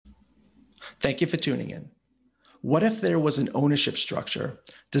Thank you for tuning in. What if there was an ownership structure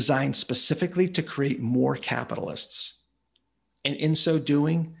designed specifically to create more capitalists? And in so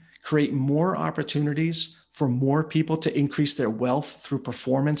doing, create more opportunities for more people to increase their wealth through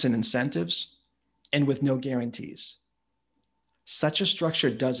performance and incentives, and with no guarantees. Such a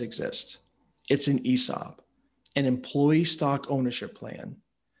structure does exist. It's an ESOP, an employee stock ownership plan,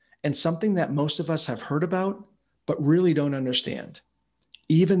 and something that most of us have heard about, but really don't understand,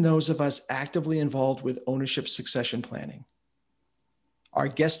 even those of us actively involved with ownership succession planning. Our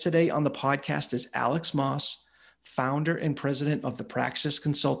guest today on the podcast is Alex Moss, founder and president of the Praxis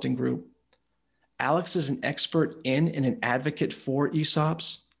Consulting Group. Alex is an expert in and an advocate for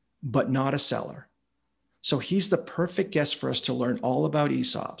ESOPs, but not a seller. So he's the perfect guest for us to learn all about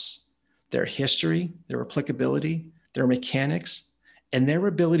ESOPs, their history, their applicability, their mechanics, and their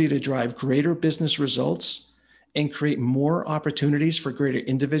ability to drive greater business results and create more opportunities for greater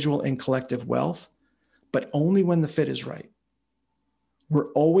individual and collective wealth, but only when the fit is right.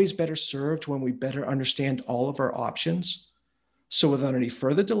 We're always better served when we better understand all of our options. So without any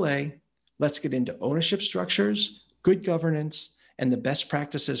further delay, let's get into ownership structures, good governance, and the best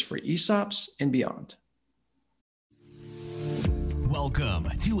practices for ESOPs and beyond. Welcome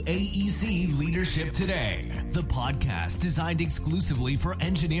to AEC Leadership Today, the podcast designed exclusively for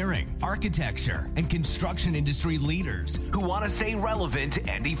engineering, architecture, and construction industry leaders who want to stay relevant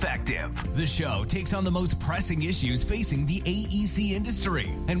and effective. The show takes on the most pressing issues facing the AEC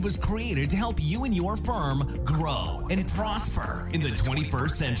industry and was created to help you and your firm grow and prosper in the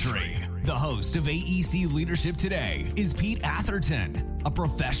 21st century. The host of AEC Leadership Today is Pete Atherton, a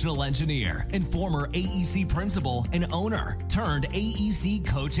professional engineer and former AEC principal and owner turned AEC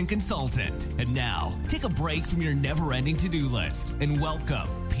coach and consultant. And now, take a break from your never-ending to-do list and welcome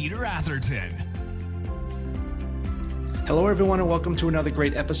Peter Atherton. Hello, everyone, and welcome to another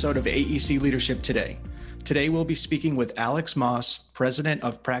great episode of AEC Leadership Today. Today, we'll be speaking with Alex Moss, president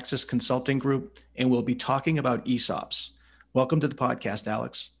of Praxis Consulting Group, and we'll be talking about ESOPs. Welcome to the podcast,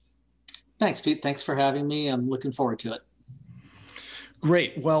 Alex. Thanks, Pete. Thanks for having me. I'm looking forward to it.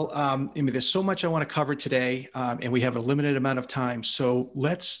 Great. Well, there's so much I want to cover today, and we have a limited amount of time. So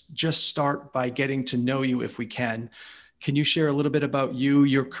let's just start by getting to know you if we can. Can you share a little bit about you,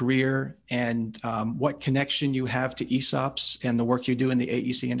 your career, and what connection you have to ESOPs and the work you do in the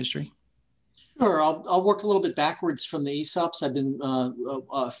AEC industry? Sure. I'll work a little bit backwards from the ESOPs. I've been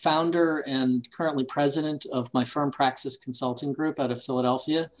a founder and currently president of my firm, Praxis Consulting Group, out of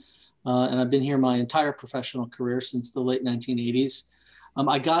Philadelphia. And I've been here my entire professional career since the late 1980s.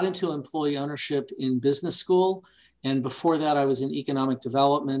 I got into employee ownership in business school. And before that, I was in economic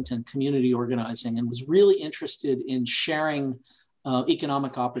development and community organizing and was really interested in sharing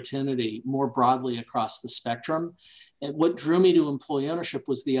economic opportunity more broadly across the spectrum. And what drew me to employee ownership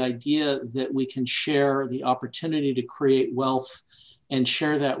was the idea that we can share the opportunity to create wealth and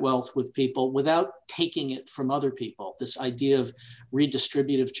share that wealth with people without taking it from other people. This idea of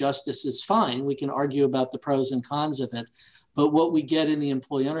redistributive justice is fine. We can argue about the pros and cons of it. But what we get in the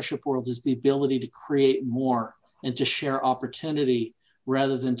employee ownership world is the ability to create more and to share opportunity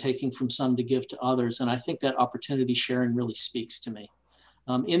rather than taking from some to give to others. And I think that opportunity sharing really speaks to me.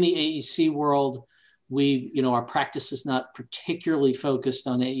 In the AEC world, our practice is not particularly focused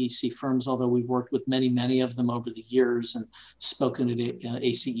on AEC firms, although we've worked with many of them over the years and spoken at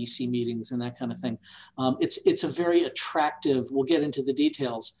ACEC meetings and that kind of thing. It's a very attractive, we'll get into the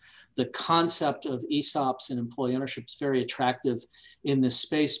details. The concept of ESOPs and employee ownership is very attractive in this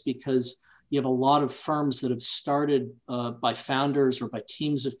space because you have a lot of firms that have started by founders or by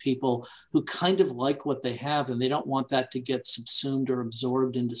teams of people who kind of like what they have, and they don't want that to get subsumed or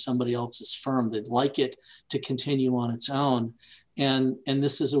absorbed into somebody else's firm. They'd like it to continue on its own. And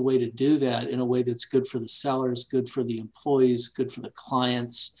this is a way to do that in a way that's good for the sellers, good for the employees, good for the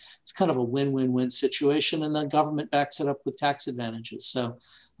clients. It's kind of a win-win-win situation, and the government backs it up with tax advantages. So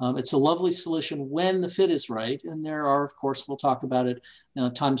it's a lovely solution when the fit is right. And there are, of course, we'll talk about it,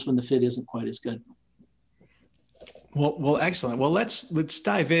 times when the fit isn't quite as good. Well, excellent. Well, let's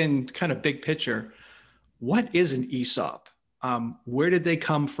dive in kind of big picture. What is an ESOP? Where did they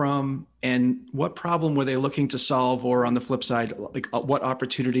come from, and what problem were they looking to solve? Or on the flip side, what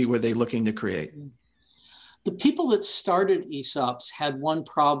opportunity were they looking to create? The people that started ESOPs had one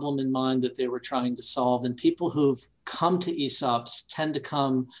problem in mind that they were trying to solve, and people who've come to ESOPs tend to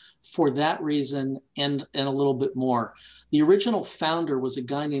come for that reason and a little bit more. The original founder was a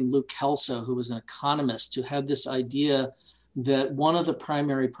guy named Lou Kelso, who was an economist, who had this idea that one of the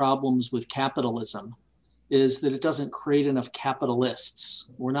primary problems with capitalism is that it doesn't create enough capitalists.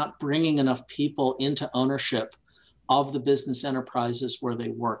 We're not bringing enough people into ownership of the business enterprises where they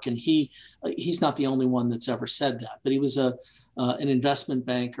work. And he's not the only one that's ever said that, but he was an investment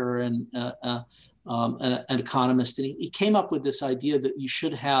banker and an economist. And he came up with this idea that you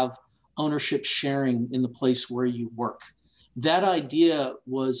should have ownership sharing in the place where you work. That idea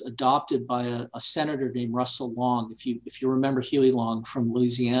was adopted by a senator named Russell Long. If you remember Huey Long from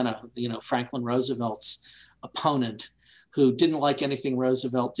Louisiana, Franklin Roosevelt's opponent, who didn't like anything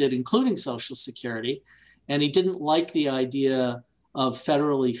Roosevelt did, including Social Security. And he didn't like the idea of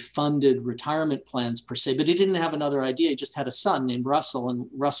federally funded retirement plans per se, but he didn't have another idea. He just had a son named Russell, and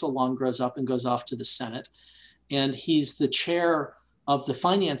Russell Long grows up and goes off to the Senate. And he's the chair of the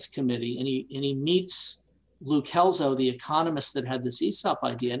Finance Committee, and he meets Lou Kelso, the economist that had this ESOP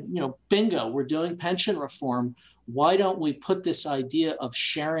idea. And, bingo, we're doing pension reform. Why don't we put this idea of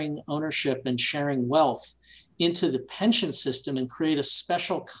sharing ownership and sharing wealth into the pension system and create a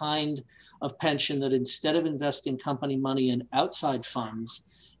special kind of pension that, instead of investing company money in outside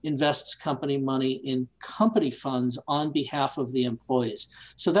funds, invests company money in company funds on behalf of the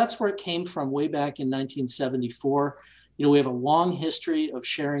employees. So that's where it came from way back in 1974. We have a long history of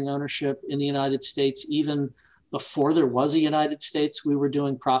sharing ownership in the United States. Even before there was a United States, we were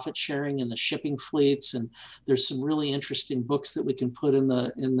doing profit sharing in the shipping fleets, and there's some really interesting books that we can put in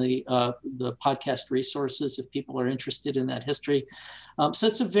the podcast resources if people are interested in that history. So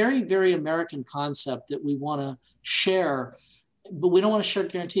it's a very, very American concept that we want to share, but we don't want to share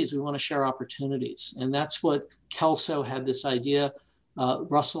guarantees. We want to share opportunities, and that's what Kelso had this idea.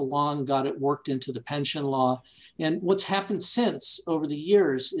 Russell Long got it worked into the pension law, and what's happened since over the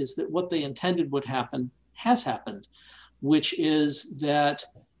years is that what they intended would happen has happened, which is that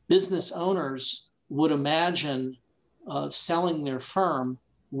business owners would imagine selling their firm,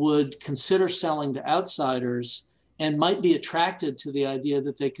 would consider selling to outsiders, and might be attracted to the idea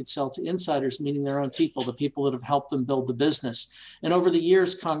that they could sell to insiders, meaning their own people, the people that have helped them build the business. And over the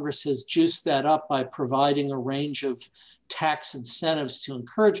years, Congress has juiced that up by providing a range of tax incentives to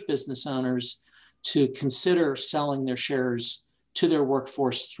encourage business owners to consider selling their shares to their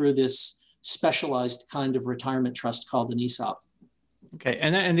workforce through this specialized kind of retirement trust called an ESOP. Okay,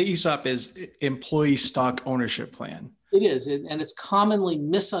 and the ESOP is employee stock ownership plan. It is, and it's commonly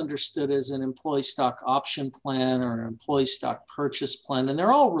misunderstood as an employee stock option plan or an employee stock purchase plan, and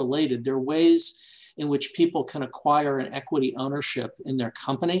they're all related. They're ways in which people can acquire an equity ownership in their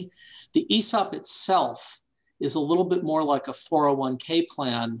company. The ESOP itself is a little bit more like a 401k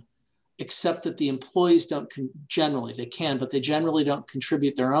plan, except that the employees don't they can, but they generally don't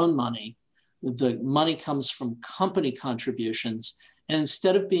contribute their own money. The money comes from company contributions. And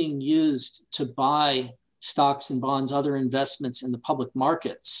instead of being used to buy stocks and bonds, other investments in the public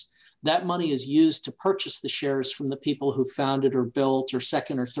markets, that money is used to purchase the shares from the people who founded or built, or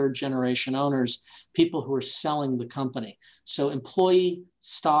second or third generation owners, people who are selling the company. So employee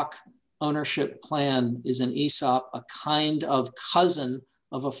stock ownership plan is an ESOP, a kind of cousin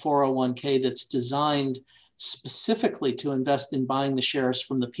of a 401k that's designed specifically to invest in buying the shares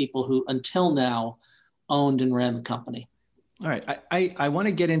from the people who until now owned and ran the company. All right. I want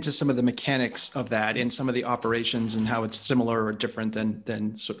to get into some of the mechanics of that and some of the operations and how it's similar or different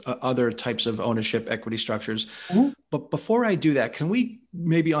than other types of ownership equity structures. Mm-hmm. But before I do that, can we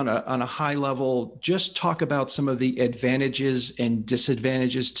maybe on a high level just talk about some of the advantages and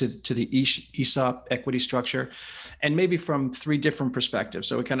disadvantages to the ESOP equity structure, and maybe from three different perspectives?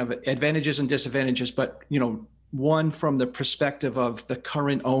 So kind of advantages and disadvantages, but one from the perspective of the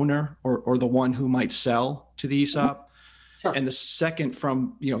current owner or the one who might sell to the ESOP. Mm-hmm. Sure. And the second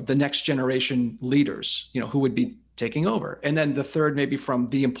from, the next generation leaders, who would be taking over. And then the third, maybe from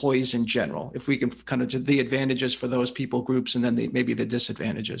the employees in general, if we can kind of do the advantages for those people groups, and then maybe the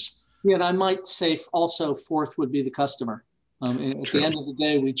disadvantages. Yeah, and I might say also fourth would be the customer. At the end of the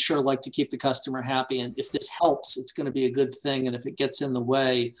day, we'd sure like to keep the customer happy. And if this helps, it's going to be a good thing. And if it gets in the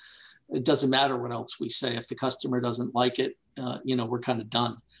way, it doesn't matter what else we say. If the customer doesn't like it, we're kind of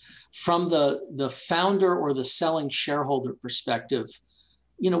done. From the founder or the selling shareholder perspective,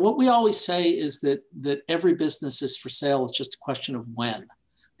 what we always say is that every business is for sale. It's just a question of when.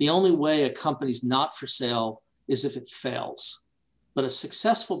 The only way a company's not for sale is if it fails. But a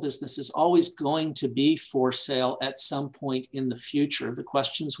successful business is always going to be for sale at some point in the future. The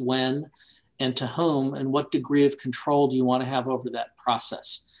question's when and to whom, and what degree of control do you want to have over that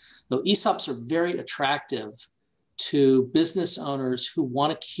process. Though ESOPs are very attractive to business owners who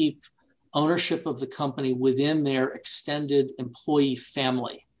want to keep ownership of the company within their extended employee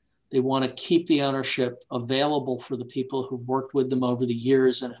family. They want to keep the ownership available for the people who've worked with them over the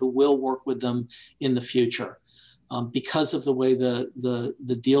years and who will work with them in the future. because of the way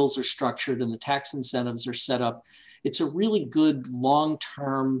the deals are structured and the tax incentives are set up. It's a really good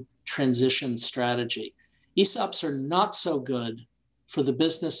long-term transition strategy. ESOPs are not so good for the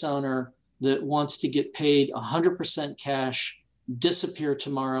business owner that wants to get paid 100% cash, disappear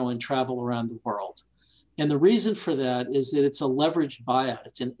tomorrow, and travel around the world. And the reason for that is that it's a leveraged buyout.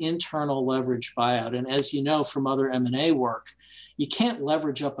 It's an internal leveraged buyout. And as you know from other M&A work, you can't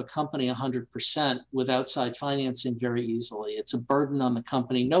leverage up a company 100% with outside financing very easily. It's a burden on the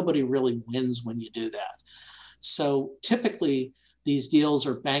company. Nobody really wins when you do that. So typically, these deals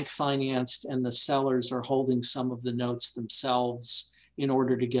are bank financed and the sellers are holding some of the notes themselves in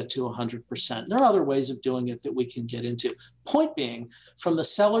order to get to 100%. There are other ways of doing it that we can get into. Point being, from the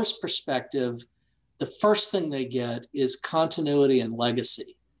seller's perspective, the first thing they get is continuity and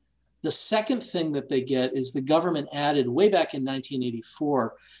legacy. The second thing that they get is the government added way back in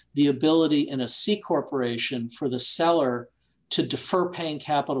 1984, the ability in a C corporation for the seller to defer paying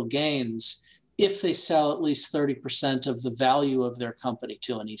capital gains if they sell at least 30% of the value of their company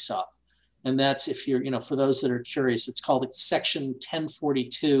to an ESOP. And that's, if you're, for those that are curious, it's called Section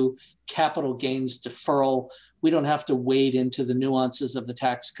 1042 capital gains deferral. We don't have to wade into the nuances of the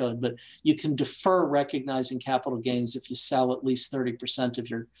tax code, but you can defer recognizing capital gains if you sell at least 30% of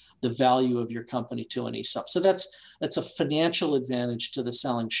the value of your company to an ESOP. So that's a financial advantage to the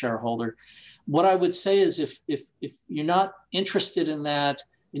selling shareholder. What I would say is if you're not interested in that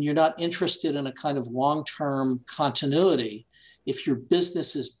and you're not interested in a kind of long-term continuity, if your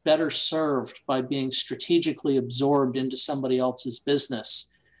business is better served by being strategically absorbed into somebody else's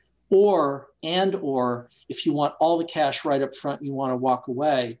business, or if you want all the cash right up front and you want to walk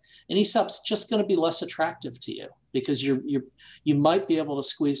away, an ESOP's just going to be less attractive to you because you might be able to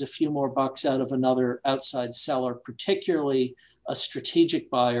squeeze a few more bucks out of another outside seller, particularly a strategic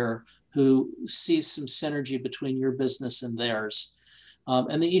buyer who sees some synergy between your business and theirs.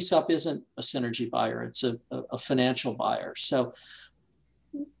 And the ESOP isn't a synergy buyer, it's a financial buyer. So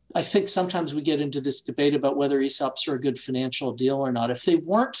I think sometimes we get into this debate about whether ESOPs are a good financial deal or not. If they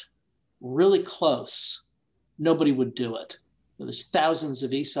weren't really close, nobody would do it. There's thousands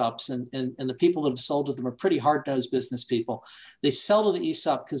of ESOPs, and the people that have sold to them are pretty hard-nosed business people. They sell to the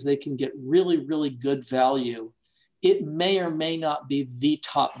ESOP because they can get really, really good value. It may or may not be the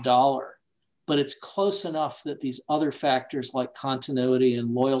top dollar, but it's close enough that these other factors like continuity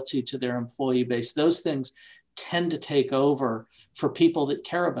and loyalty to their employee base, those things tend to take over for people that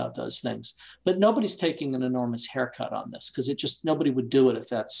care about those things. But nobody's taking an enormous haircut on this because nobody would do it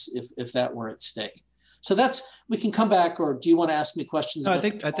if that were at stake. So we can come back, or do you want to ask me questions? No, I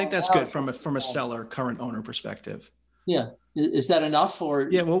think that's good from a seller, current owner perspective. Yeah. Is that enough? Or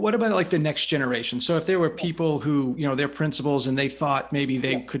yeah, well, what about like the next generation? So if there were people who, they're principals and they thought maybe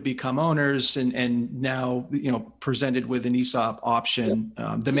they could become owners and now, presented with an ESOP option,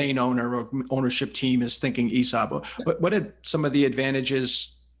 the main owner or ownership team is thinking ESOP. What are some of the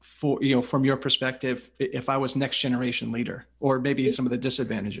advantages for, from your perspective, if I was next generation leader, or maybe some of the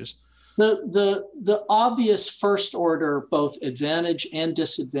disadvantages? The obvious first order, both advantage and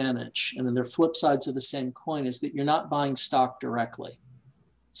disadvantage, and then they're flip sides of the same coin, is that you're not buying stock directly.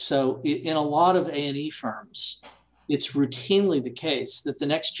 So in a lot of A&E firms, it's routinely the case that the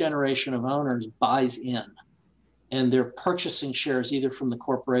next generation of owners buys in, and they're purchasing shares either from the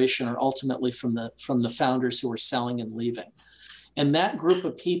corporation or ultimately from the founders who are selling and leaving. And that group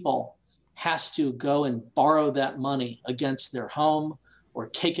of people has to go and borrow that money against their home, or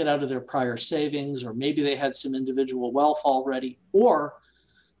take it out of their prior savings, or maybe they had some individual wealth already, or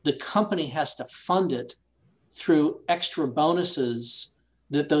the company has to fund it through extra bonuses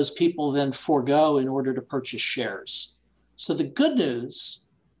that those people then forego in order to purchase shares. So the good news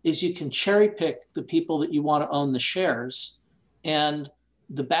is you can cherry pick the people that you want to own the shares, and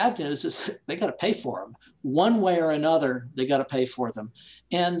the bad news is they got to pay for them. One way or another, they got to pay for them.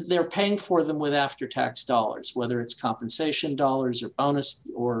 And they're paying for them with after-tax dollars, whether it's compensation dollars or bonus,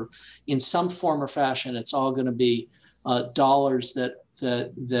 or in some form or fashion, it's all going to be dollars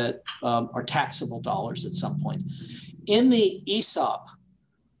that are taxable dollars at some point. In the ESOP,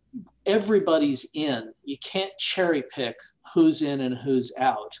 everybody's in. You can't cherry pick who's in and who's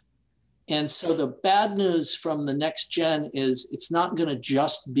out. And so the bad news from the next gen is it's not going to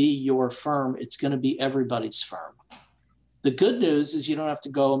just be your firm. It's going to be everybody's firm. The good news is you don't have to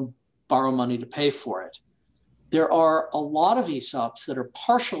go and borrow money to pay for it. There are a lot of ESOPs that are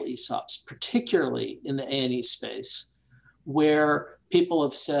partial ESOPs, particularly in the A&E space, where people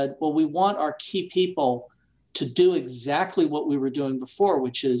have said, well, we want our key people to do exactly what we were doing before,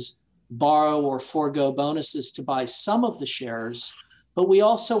 which is borrow or forego bonuses to buy some of the shares, But we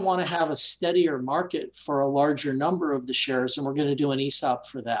also want to have a steadier market for a larger number of the shares, and we're going to do an ESOP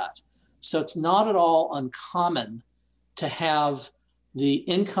for that. So it's not at all uncommon to have the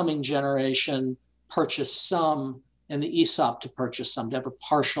incoming generation purchase some and the ESOP to purchase some, to have a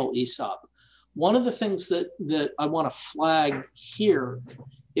partial ESOP. One of the things that I want to flag here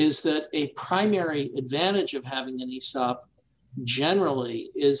is that a primary advantage of having an ESOP generally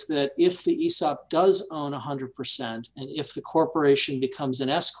is that if the ESOP does own 100%, and if the corporation becomes an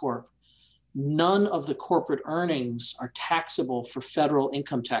S-Corp, none of the corporate earnings are taxable for federal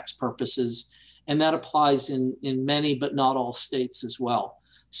income tax purposes. And that applies in many, but not all states as well.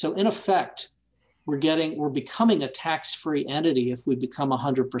 So in effect, we're becoming a tax-free entity if we become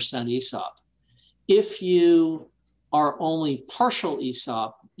 100% ESOP. If you are only partial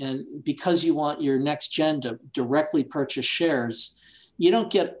ESOP, and because you want your next gen to directly purchase shares, you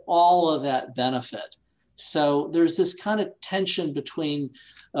don't get all of that benefit. So there's this kind of tension between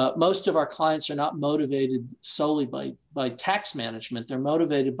most of our clients are not motivated solely by tax management. They're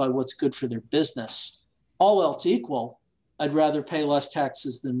motivated by what's good for their business. All else equal, I'd rather pay less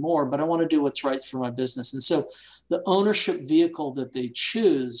taxes than more, but I want to do what's right for my business. And so the ownership vehicle that they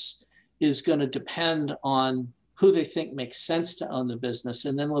choose is going to depend on who they think makes sense to own the business.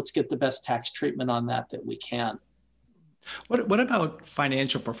 And then let's get the best tax treatment on that we can. What about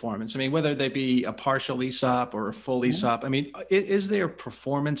financial performance? I mean, whether they be a partial ESOP or a full ESOP, I mean, is there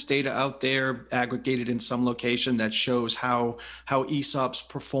performance data out there aggregated in some location that shows how ESOPs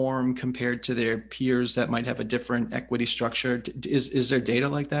perform compared to their peers that might have a different equity structure? Is there data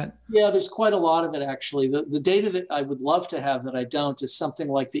like that? Yeah, there's quite a lot of it, actually. The data that I would love to have that I don't is something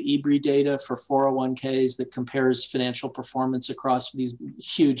like the EBRI data for 401ks that compares financial performance across these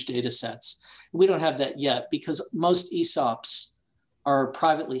huge data sets. We don't have that yet because most ESOPs are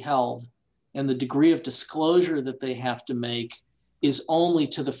privately held, and the degree of disclosure that they have to make is only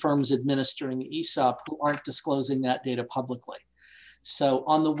to the firms administering the ESOP who aren't disclosing that data publicly. So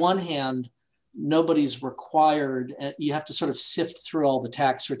on the one hand, nobody's required, you have to sort of sift through all the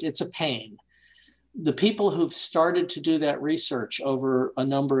tax, it's a pain. The people who've started to do that research over a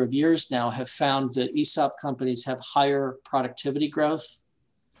number of years now have found that ESOP companies have higher productivity growth.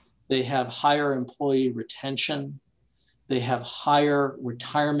 They have higher employee retention. They have higher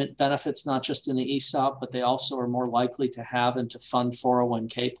retirement benefits, not just in the ESOP, but they also are more likely to have and to fund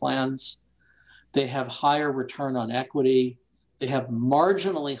 401k plans. They have higher return on equity. They have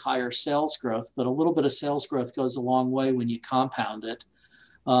marginally higher sales growth, but a little bit of sales growth goes a long way when you compound it.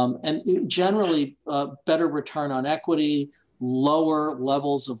 And generally, better return on equity, lower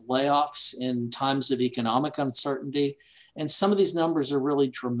levels of layoffs in times of economic uncertainty. And some of these numbers are really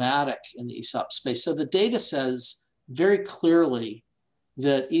dramatic in the ESOP space. So the data says very clearly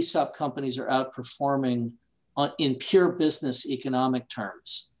that ESOP companies are outperforming in pure business economic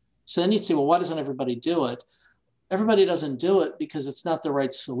terms. So then you'd say, well, why doesn't everybody do it? Everybody doesn't do it because it's not the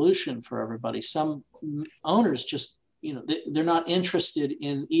right solution for everybody. Some owners just, they're not interested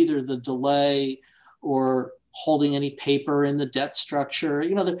in either the delay or holding any paper in the debt structure.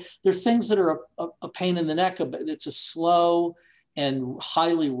 There are things that are a pain in the neck. It's a slow and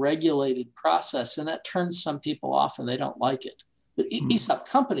highly regulated process, and that turns some people off and they don't like it. But ESOP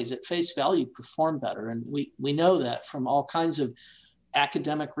companies at face value perform better, and we know that from all kinds of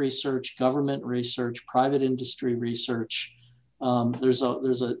academic research, government research, private industry research. There's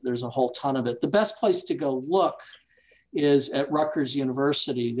a whole ton of it. The best place to go look is at Rutgers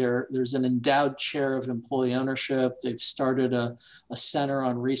University. There's an endowed chair of employee ownership. They've started a center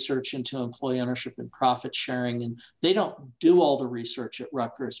on research into employee ownership and profit sharing. And they don't do all the research at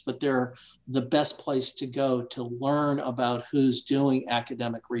Rutgers, but they're the best place to go to learn about who's doing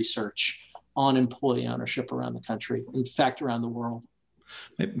academic research on employee ownership around the country, in fact, around the world.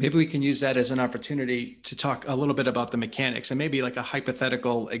 Maybe we can use that as an opportunity to talk a little bit about the mechanics and maybe like a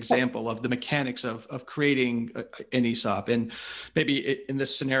hypothetical example of the mechanics of creating an ESOP. And maybe in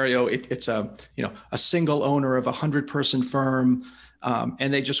this scenario, it's a single owner of a 100-person firm,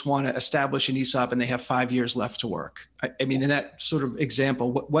 and they just want to establish an ESOP and they have 5 years left to work. I mean, in that sort of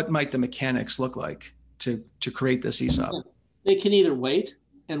example, what might the mechanics look like to create this ESOP? They can either wait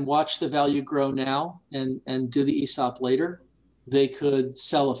and watch the value grow now and do the ESOP later. They could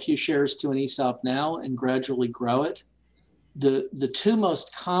sell a few shares to an ESOP now and gradually grow it. The two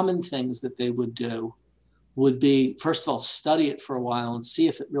most common things that they would do would be, first of all, study it for a while and see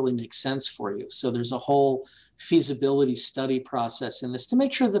if it really makes sense for you. So there's a whole feasibility study process in this to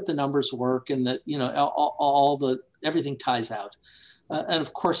make sure that the numbers work and that everything ties out. And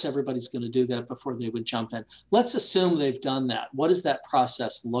of course, everybody's going to do that before they would jump in. Let's assume they've done that. What does that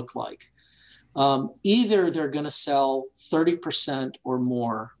process look like? Either they're going to sell 30% or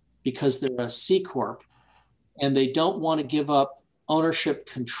more because they're a C Corp and they don't want to give up ownership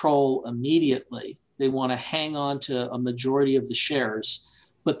control immediately. They want to hang on to a majority of the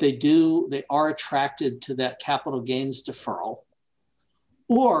shares, but they are attracted to that capital gains deferral.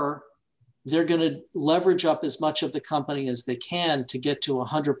 Or they're going to leverage up as much of the company as they can to get to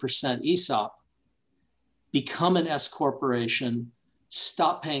 100% ESOP, become an S corporation,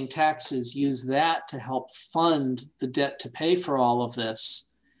 stop paying taxes, use that to help fund the debt to pay for all of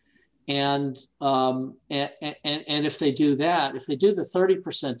this. And if they do that, if they do the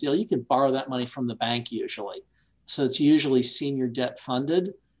 30% deal, you can borrow that money from the bank usually. So it's usually senior debt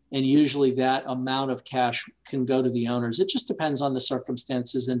funded, and usually that amount of cash can go to the owners. It just depends on the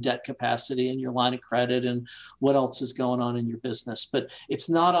circumstances and debt capacity and your line of credit and what else is going on in your business. But it's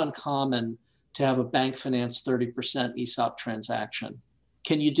not uncommon to have a bank finance 30% ESOP transaction.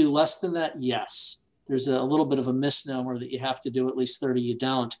 Can you do less than that? Yes. There's a little bit of a misnomer that you have to do at least 30, you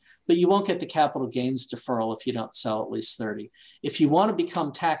don't, but you won't get the capital gains deferral if you don't sell at least 30. If you want to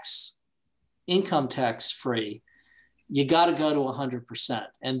become income tax free, you got to go to 100%.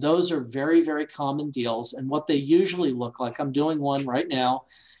 And those are very, very common deals. And what they usually look like, I'm doing one right now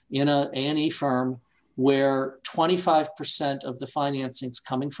in a A&E firm where 25% of the financing is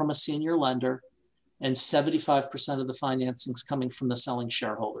coming from a senior lender and 75% of the financing is coming from the selling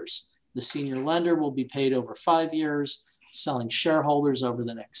shareholders. The senior lender will be paid over 5 years, selling shareholders over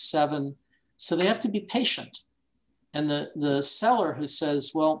the next 7. So they have to be patient. And the seller who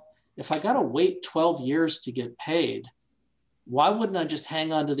says, well, if I got to wait 12 years to get paid, why wouldn't I just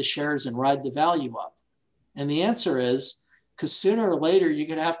hang on to the shares and ride the value up? And the answer is, because sooner or later, you're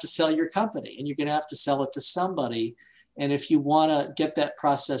going to have to sell your company and you're going to have to sell it to somebody. And if you want to get that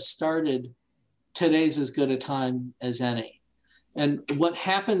process started, today's as good a time as any. And what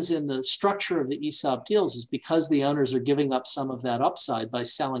happens in the structure of the ESOP deals is because the owners are giving up some of that upside by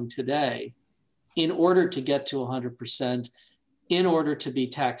selling today in order to get to 100%, in order to be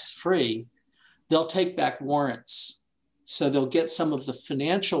tax-free, they'll take back warrants. So they'll get some of the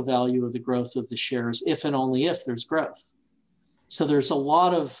financial value of the growth of the shares if and only if there's growth. So there's a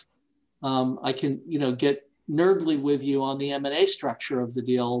lot of, I can get nerdly with you on the M&A structure of the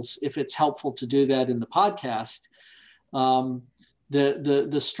deals if it's helpful to do that in the podcast.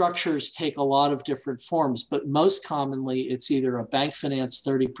 The structures take a lot of different forms, but most commonly it's either a bank finance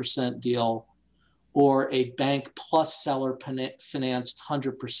 30% deal or a bank plus seller financed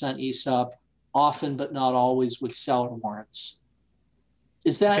 100% ESOP, often but not always with seller warrants.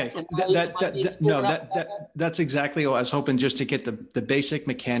 Is that, okay. That's exactly what I was hoping, just to get the basic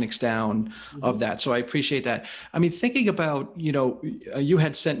mechanics down of that. So I appreciate that. I mean, thinking about, you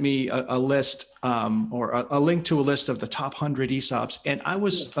had sent me a list or a link to a list of the top 100 ESOPs. And I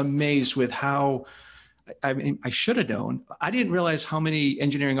was amazed with how, I mean, I should have known. I didn't realize how many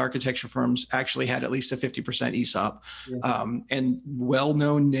engineering architecture firms actually had at least a 50% ESOP and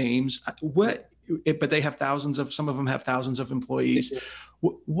well-known names. But they have some of them have thousands of employees.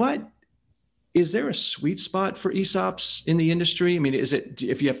 What is there a sweet spot for ESOPs in the industry? I mean, is it,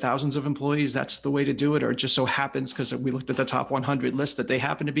 if you have thousands of employees, that's the way to do it, or it just so happens because we looked at the top 100 list that they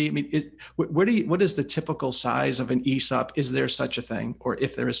happen to be? I mean, what is the typical size of an ESOP? Is there such a thing, or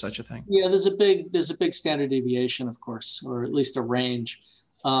if there is such a thing? Yeah, there's a big standard deviation, of course, or at least a range.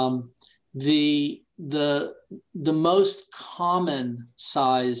 The most common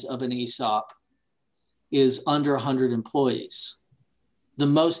size of an ESOP is under 100 employees. The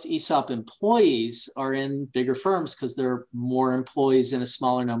most ESOP employees are in bigger firms because there are more employees in a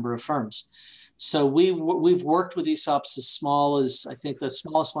smaller number of firms. So we've worked with ESOPs as small as, I think the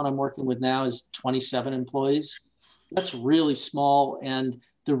smallest one I'm working with now is 27 employees. That's really small. And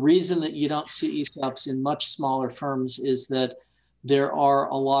the reason that you don't see ESOPs in much smaller firms is that there are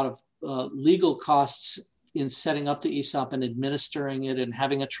a lot of legal costs in setting up the ESOP and administering it and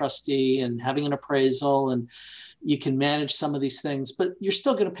having a trustee and having an appraisal, and you can manage some of these things, but you're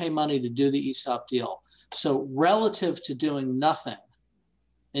still going to pay money to do the ESOP deal. So relative to doing nothing,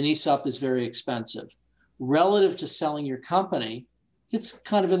 an ESOP is very expensive. Relative to selling your company, it's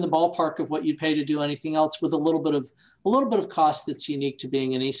kind of in the ballpark of what you'd pay to do anything else, with a little bit of cost that's unique to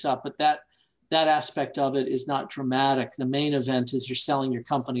being an ESOP, but that aspect of it is not dramatic. The main event is you're selling your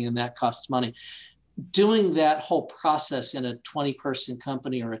company, and that costs money. Doing that whole process in a 20-person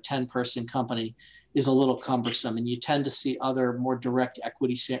company or a 10-person company is a little cumbersome, and you tend to see other more direct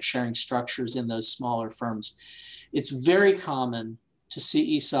equity sharing structures in those smaller firms. It's very common to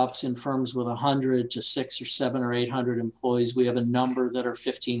see ESOPs in firms with 100 to 600 or 700 or 800 employees. We have a number that are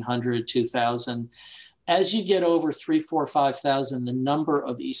 1,500, 2,000. As you get over 3, 4, 5,000, the number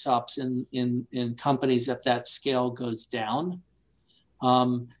of ESOPs in companies at that scale goes down.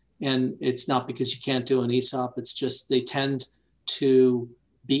 And it's not because you can't do an ESOP, it's just they tend to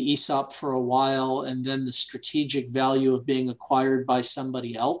be ESOP for a while, and then the strategic value of being acquired by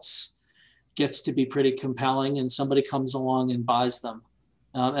somebody else gets to be pretty compelling, and somebody comes along and buys them.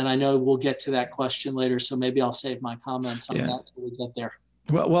 And I know we'll get to that question later, so maybe I'll save my comments on that until we get there.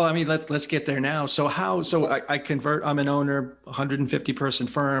 Well, I mean, let's get there now. So I convert, I'm an owner, 150 person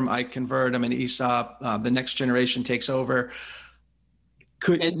firm. I convert, I'm an ESOP, the next generation takes over.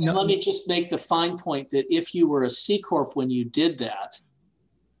 Let me just make the fine point that if you were a C Corp when you did that,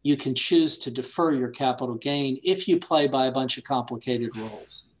 you can choose to defer your capital gain if you play by a bunch of complicated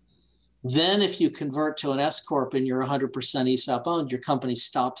rules. Then if you convert to an S Corp and you're 100% ESOP owned, your company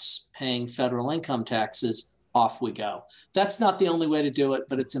stops paying federal income taxes. Off we go. That's not the only way to do it,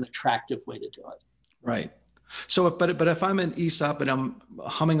 but it's an attractive way to do it. Right. So if I'm an ESOP and I'm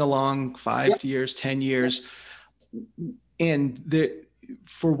humming along 5 years, 10 years, and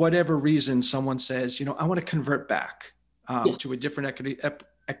for whatever reason, someone says, I want to convert back to a different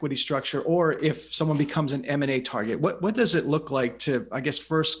equity structure, or if someone becomes an M&A target, what does it look like to, I guess,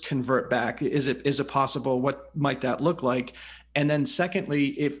 first convert back? Is it possible? What might that look like? And then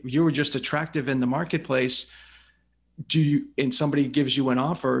secondly, if you were just attractive in the marketplace, and somebody gives you an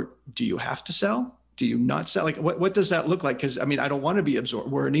offer, do you have to sell? Do you not sell? Like, what does that look like? Because I mean, I don't want to be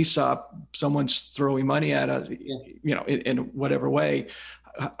absorbed. We're an ESOP, someone's throwing money at us, in whatever way.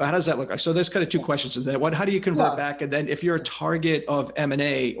 How does that look like? So there's kind of two questions to that. How do you convert back? And then if you're a target of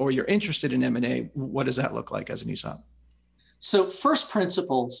M&A or you're interested in M&A, what does that look like as an ESOP? So first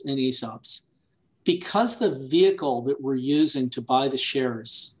principles in ESOPs, because the vehicle that we're using to buy the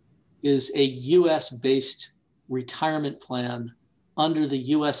shares is a US-based retirement plan under the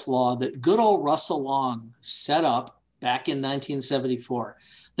US law that good old Russell Long set up back in 1974.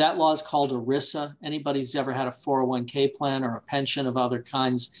 That law is called ERISA. Anybody who's ever had a 401k plan or a pension of other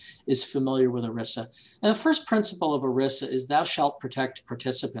kinds is familiar with ERISA. And the first principle of ERISA is thou shalt protect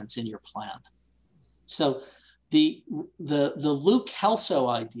participants in your plan. So the Lou Kelso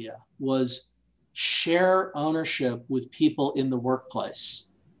idea was share ownership with people in the workplace.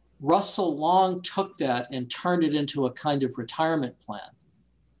 Russell Long took that and turned it into a kind of retirement plan.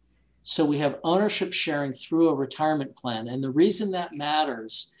 So we have ownership sharing through a retirement plan. And the reason that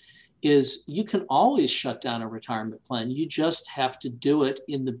matters is you can always shut down a retirement plan. You just have to do it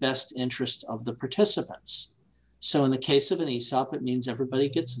in the best interest of the participants. So in the case of an ESOP, it means everybody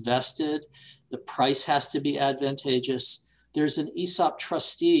gets vested. The price has to be advantageous. There's an ESOP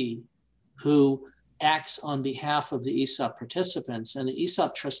trustee who acts on behalf of the ESOP participants, and the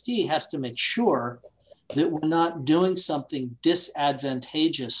ESOP trustee has to make sure that we're not doing something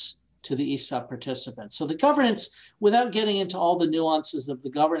disadvantageous to the ESOP participants. So the governance, without getting into all the nuances of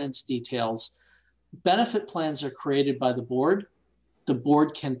the governance details, benefit plans are created by the board. The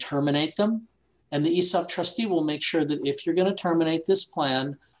board can terminate them, and the ESOP trustee will make sure that if you're going to terminate this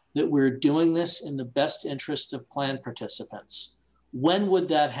plan, that we're doing this in the best interest of plan participants. When would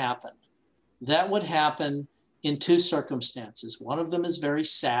that happen? That would happen in two circumstances. One of them is very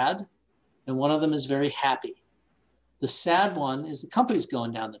sad, and one of them is very happy. The sad one is the company's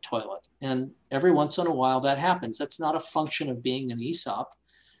going down the toilet, and every once in a while that happens. That's not a function of being an ESOP.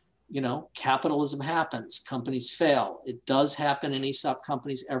 Capitalism happens, companies fail. It does happen in ESOP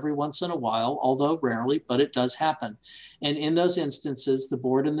companies every once in a while, although rarely, but it does happen. And in those instances, the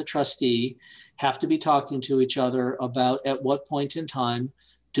board and the trustee have to be talking to each other about at what point in time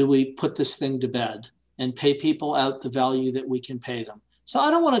do we put this thing to bed and pay people out the value that we can pay them. So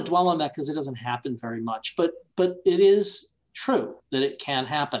I don't want to dwell on that because it doesn't happen very much, but it is true that it can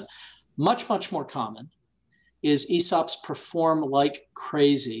happen. Much, much more common is ESOPs perform like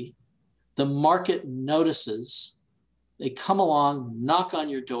crazy. The market notices, they come along, knock on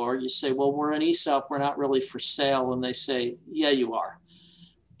your door. You say, well, we're an ESOP, we're not really for sale. And they say, yeah, you are.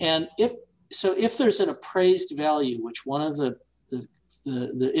 And if there's an appraised value, which one of the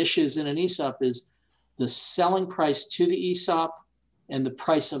issues in an ESOP is the selling price to the ESOP and the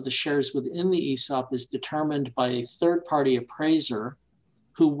price of the shares within the ESOP is determined by a third-party appraiser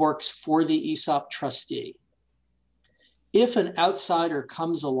who works for the ESOP trustee. If an outsider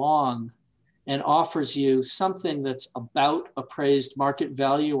comes along and offers you something that's about appraised market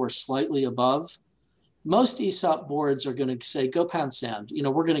value or slightly above, most ESOP boards are going to say, go pound sand.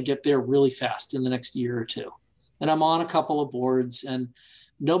 We're going to get there really fast in the next year or two. And I'm on a couple of boards, and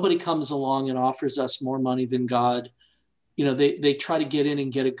nobody comes along and offers us more money than God. They try to get in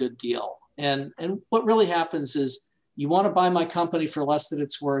and get a good deal. And what really happens is you want to buy my company for less than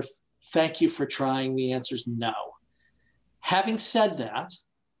it's worth. Thank you for trying. The answer is no. Having said that,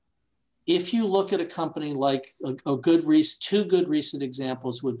 if you look at a company like two good recent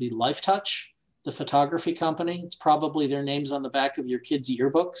examples would be Lifetouch, the photography company. It's probably their names on the back of your kids'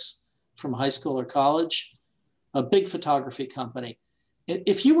 yearbooks from high school or college, a big photography company.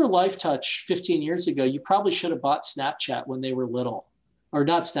 If you were Lifetouch 15 years ago, you probably should have bought Snapchat when they were little, or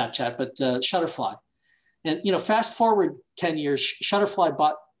not Snapchat, but Shutterfly. And fast forward 10 years, Shutterfly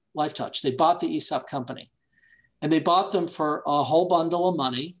bought Lifetouch. They bought the ESOP company, and they bought them for a whole bundle of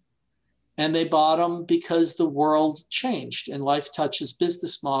money. And they bought them because the world changed and Lifetouch's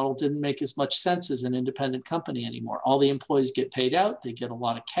business model didn't make as much sense as an independent company anymore. All the employees get paid out. They get a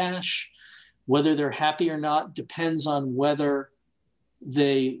lot of cash. Whether they're happy or not depends on whether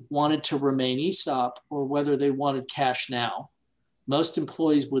they wanted to remain ESOP or whether they wanted cash now. Most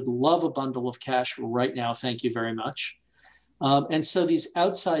employees would love a bundle of cash right now. Thank you very much. And so these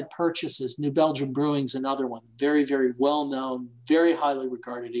outside purchases, New Belgium Brewing's another one, very, very well-known, very highly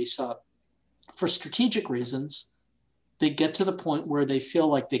regarded ESOP. For strategic reasons, they get to the point where they feel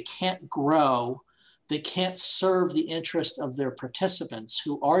like they can't grow, they can't serve the interest of their participants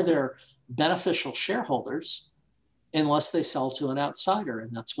who are their beneficial shareholders unless they sell to an outsider,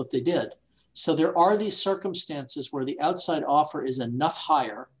 and that's what they did. So there are these circumstances where the outside offer is enough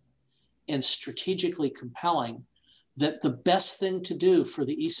higher and strategically compelling that the best thing to do for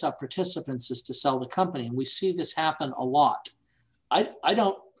the ESOP participants is to sell the company. And we see this happen a lot.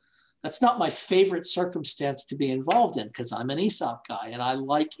 That's not my favorite circumstance to be involved in because I'm an ESOP guy and I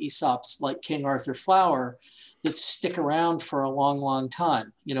like ESOPs like King Arthur Flour that stick around for a long, long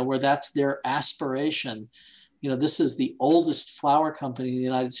time, where that's their aspiration. This is the oldest flour company in the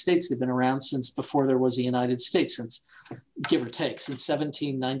United States. They've been around since before there was a United States, since give or take, since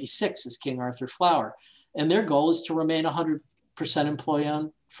 1796 is King Arthur Flour. And their goal is to remain 100% employee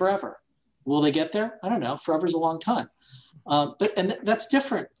owned forever. Will they get there? I don't know. Forever is a long time. But that's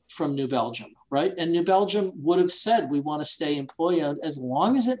different from New Belgium, right? And New Belgium would have said, we want to stay employee owned as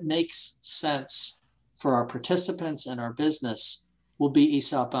long as it makes sense for our participants and our business will be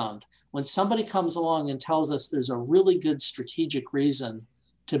ESOP owned. When somebody comes along and tells us there's a really good strategic reason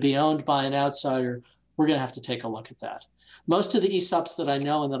to be owned by an outsider, we're going to have to take a look at that. Most of the ESOPs that I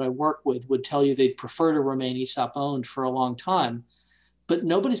know and that I work with would tell you they'd prefer to remain ESOP owned for a long time, but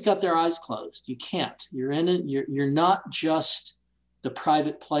nobody's got their eyes closed. You can't. You're in it. You're not just the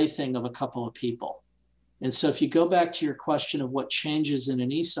private plaything of a couple of people. And so if you go back to your question of what changes in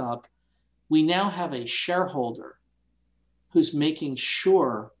an ESOP, we now have a shareholder who's making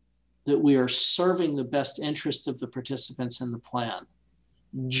sure that we are serving the best interest of the participants in the plan.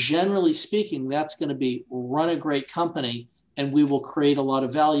 Generally speaking, that's going to be run a great company and we will create a lot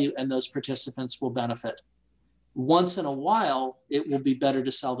of value and those participants will benefit. Once in a while, it will be better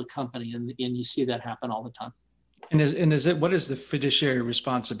to sell the company, and you see that happen all the time. And what is the fiduciary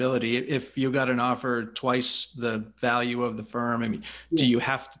responsibility if you got an offer twice the value of the firm? I mean, do you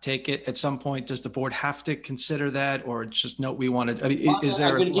have to take it at some point? Does the board have to consider that, or just no? We want to. I mean, is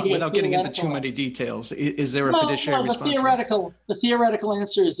there without getting into too many details? Is there a fiduciary responsibility? The theoretical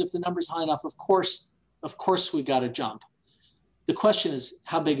answer is if the number's high enough, of course we got to jump. The question is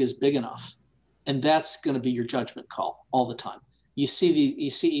how big is big enough, and that's going to be your judgment call all the time. You see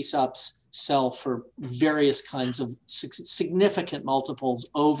ESOPs sell for various kinds of significant multiples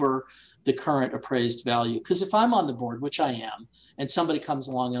over the current appraised value. Because if I'm on the board, which I am, and somebody comes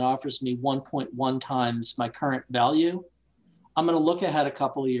along and offers me 1.1 times my current value, I'm going to look ahead a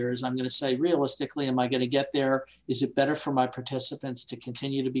couple of years. I'm going to say, realistically, am I going to get there? Is it better for my participants to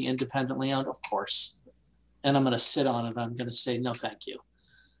continue to be independently owned? Of course. And I'm going to sit on it. I'm going to say, no, thank you.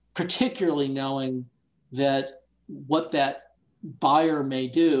 Particularly knowing that what that buyer may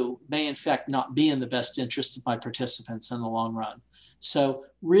do may in fact not be in the best interest of my participants in the long run. So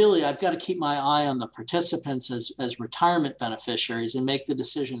really, I've got to keep my eye on the participants as retirement beneficiaries and make the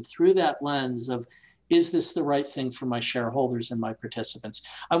decision through that lens of, is this the right thing for my shareholders and my participants?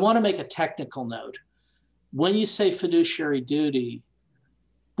 I want to make a technical note. When you say fiduciary duty,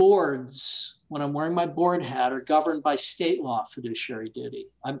 boards, when I'm wearing my board hat, are governed by state law fiduciary duty.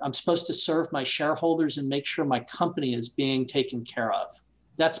 I'm supposed to serve my shareholders and make sure my company is being taken care of.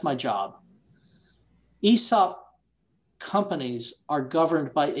 That's my job. ESOP companies are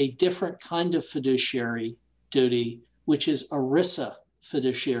governed by a different kind of fiduciary duty, which is ERISA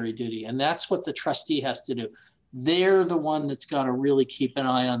fiduciary duty. And that's what the trustee has to do. They're the one that's got to really keep an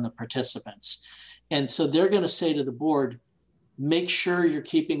eye on the participants. And so they're going to say to the board, make sure you're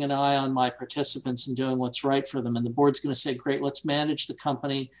keeping an eye on my participants and doing what's right for them. And the board's going to say, great, let's manage the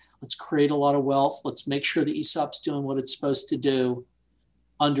company. Let's create a lot of wealth. Let's make sure the ESOP's doing what it's supposed to do.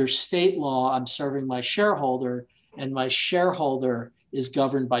 Under state law, I'm serving my shareholder, and my shareholder is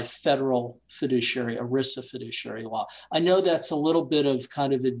governed by federal fiduciary, ERISA fiduciary law. I know that's a little bit of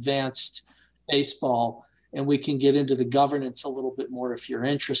kind of advanced baseball, and we can get into the governance a little bit more if you're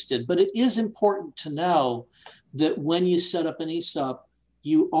interested. But it is important to know that when you set up an ESOP,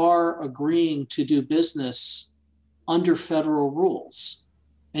 you are agreeing to do business under federal rules,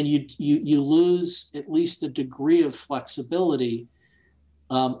 and you lose at least a degree of flexibility,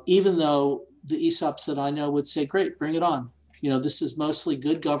 even though the ESOPs that I know would say, great, bring it on. This is mostly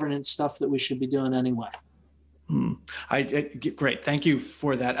good governance stuff that we should be doing anyway. Great. Thank you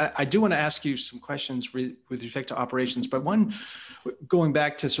for that. I do want to ask you some questions with respect to operations, but one, going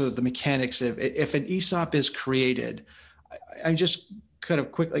back to sort of the mechanics of if an ESOP is created, I just kind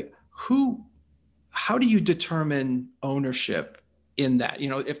of quickly, how do you determine ownership in that?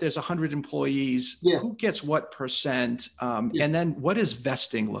 If there's 100 employees, who gets what percent? And then what does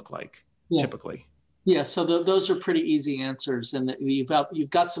vesting look like typically? Yeah, so those are pretty easy answers. And you've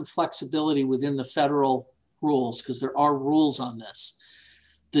got some flexibility within the federal rules, because there are rules on this.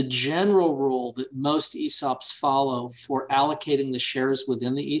 The general rule that most ESOPs follow for allocating the shares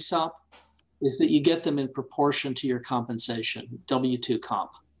within the ESOP is that you get them in proportion to your compensation, W-2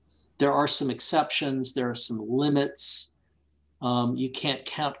 comp. There are some exceptions. There are some limits. You can't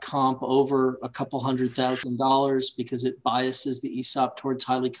count comp over a couple $100,000 because it biases the ESOP towards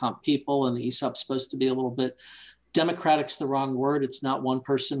highly comp people, and the ESOP's supposed to be a little bit democratic's the wrong word. It's not one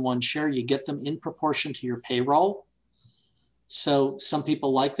person, one share. You get them in proportion to your payroll. So some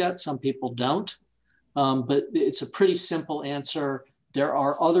people like that, some people don't. But it's a pretty simple answer. There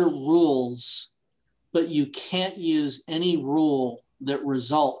are other rules, but you can't use any rule that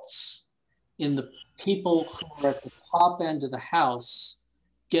results in the people who are at the top end of the house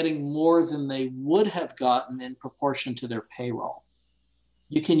getting more than they would have gotten in proportion to their payroll.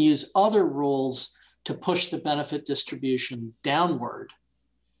 You can use other rules to push the benefit distribution downward,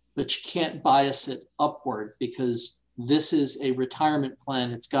 but you can't bias it upward, because this is a retirement plan.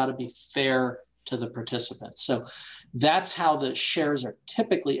 It's got to be fair to the participants. So that's how the shares are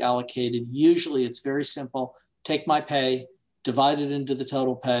typically allocated. Usually it's very simple. Take my pay, divide it into the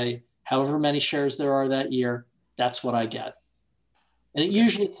total pay, however many shares there are that year, that's what I get. And it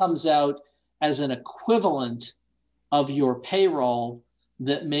usually comes out as an equivalent of your payroll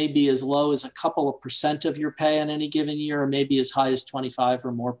that may be as low as a couple of percent of your pay in any given year, or maybe as high as 25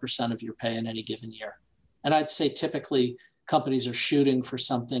 or more percent of your pay in any given year. And I'd say typically companies are shooting for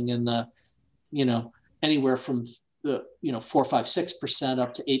something in the, anywhere from the, 4, 5, 6%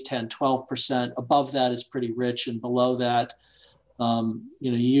 up to 8, 10, 12%. Above that is pretty rich, and below that, you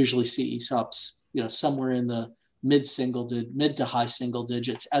usually see ESOPs, somewhere in the mid to high single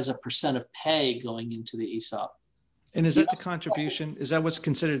digits as a percent of pay going into the ESOP. And is that the contribution? Is that what's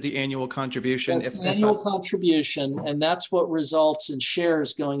considered the annual contribution? That's the annual contribution, and that's what results in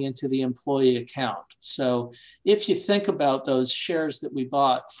shares going into the employee account. So if you think about those shares that we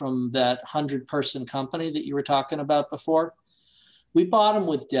bought from that 100-person company that you were talking about before, we bought them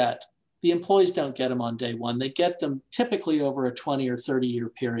with debt. The employees don't get them on day one. They get them typically over a 20 or 30-year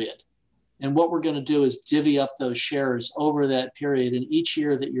period. And what we're going to do is divvy up those shares over that period, and each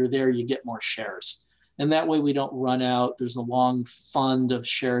year that you're there, you get more shares. And that way we don't run out. There's a long fund of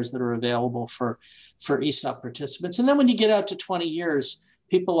shares that are available for ESOP participants. And then when you get out to 20 years,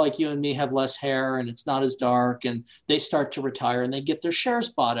 people like you and me have less hair, and it's not as dark, and they start to retire, and they get their shares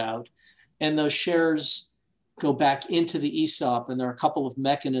bought out. And those shares go back into the ESOP, and there are a couple of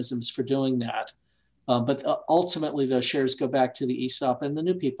mechanisms for doing that. But ultimately, those shares go back to the ESOP, and the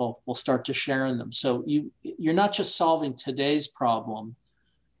new people will start to share in them. So you're not just solving today's problem,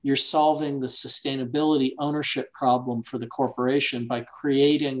 you're solving the sustainability ownership problem for the corporation by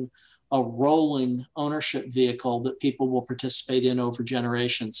creating a rolling ownership vehicle that people will participate in over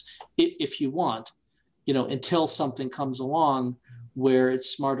generations, if you want, until something comes along where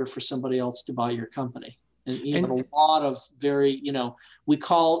it's smarter for somebody else to buy your company. And even a lot of very, we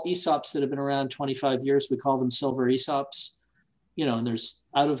call ESOPs that have been around 25 years, we call them silver ESOPs, and there's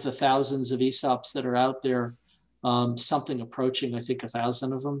out of the thousands of ESOPs that are out there, something approaching, I think,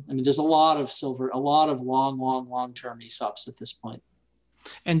 1,000 of them. I mean, there's a lot of long-term ESOPs at this point.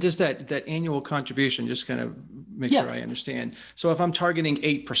 And does that annual contribution, just kind of make sure I understand. So if I'm targeting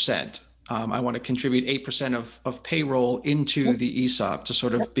 8%, I want to contribute 8% of payroll into the ESOP to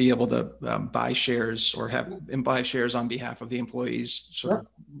sort of be able to buy shares or buy shares on behalf of the employees, sort of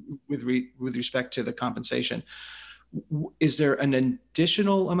with respect to the compensation. is there an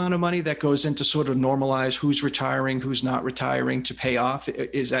additional amount of money that goes into sort of normalize who's retiring, who's not retiring to pay off?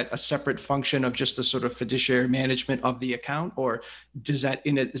 Is that a separate function of just the sort of fiduciary management of the account, or is that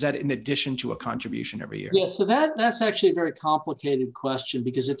in addition to a contribution every year? Yeah, so that's actually a very complicated question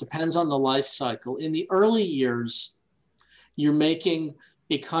because it depends on the life cycle. In the early years, you're making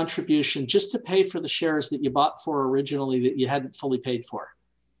a contribution just to pay for the shares that you bought for originally that you hadn't fully paid for.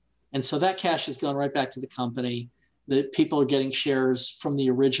 And so that cash is going right back to the company. The people are getting shares from the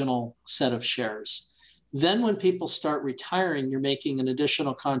original set of shares. Then when people start retiring, you're making an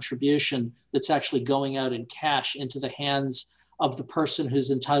additional contribution that's actually going out in cash into the hands of the person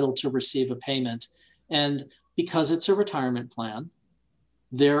who's entitled to receive a payment. And because it's a retirement plan,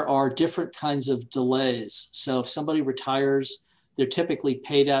 there are different kinds of delays. So if somebody retires, they're typically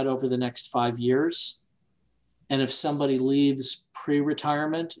paid out over the next 5 years. And if somebody leaves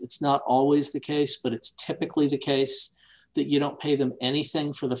pre-retirement, it's not always the case, but it's typically the case that you don't pay them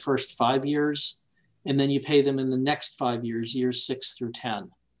anything for the first 5 years, and then you pay them in the next 5 years, years 6 through 10.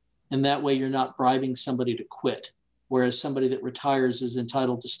 And that way you're not bribing somebody to quit, whereas somebody that retires is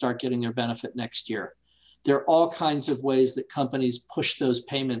entitled to start getting their benefit next year. There are all kinds of ways that companies push those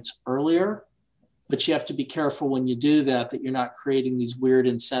payments earlier, but you have to be careful when you do that, that you're not creating these weird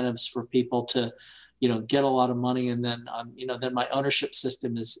incentives for people to get a lot of money, and then, then my ownership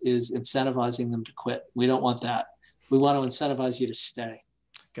system is incentivizing them to quit. We don't want that. We want to incentivize you to stay.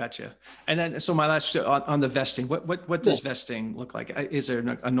 Gotcha. And then, so my last on the vesting, what does vesting look like? Is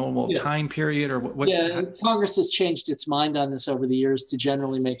there a normal time period, or what? Yeah, Congress has changed its mind on this over the years to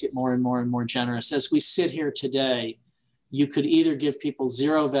generally make it more and more and more generous. As we sit here today, you could either give people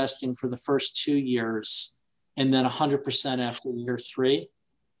 0 vesting for the first 2 years and then 100% after year 3.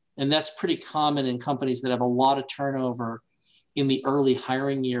 And that's pretty common in companies that have a lot of turnover in the early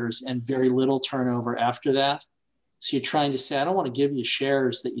hiring years and very little turnover after that. So you're trying to say, I don't want to give you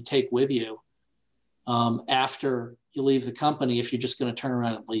shares that you take with you after you leave the company if you're just going to turn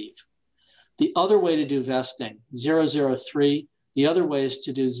around and leave. The other way to do vesting, 003, the other way is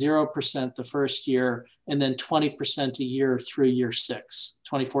to do 0% the first year and then 20% a year through year 6,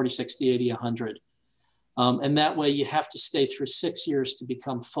 20, 40, 60, 80, 100. And that way you have to stay through 6 years to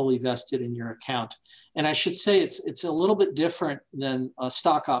become fully vested in your account. And I should say it's a little bit different than a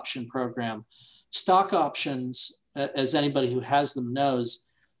stock option program. Stock options, as anybody who has them knows,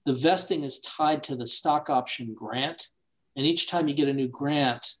 the vesting is tied to the stock option grant. And each time you get a new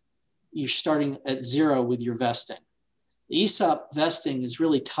grant, you're starting at 0 with your vesting. The ESOP vesting is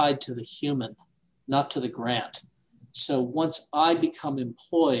really tied to the human, not to the grant. So once I become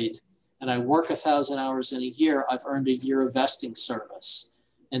employed, and I work 1,000 hours in a year, I've earned a year of vesting service.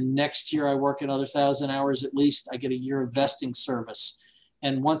 And next year I work another 1,000 hours at least, I get a year of vesting service.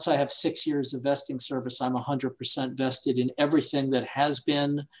 And once I have 6 years of vesting service, I'm 100% vested in everything that has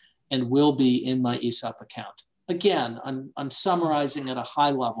been and will be in my ESOP account. Again, I'm summarizing at a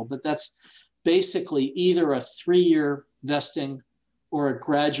high level, but that's basically either a 3-year vesting or a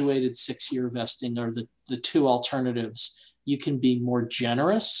graduated 6-year vesting are the 2 alternatives. You can be more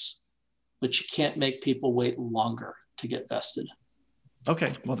generous, but you can't make people wait longer to get vested.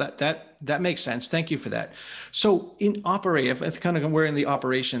 Okay, well that makes sense. Thank you for that. So in if kind of wearing the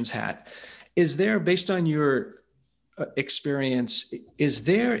operations hat, is there, based on your experience, is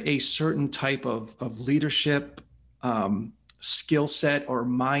there a certain type of leadership skill set or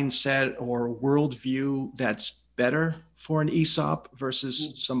mindset or worldview that's better for an ESOP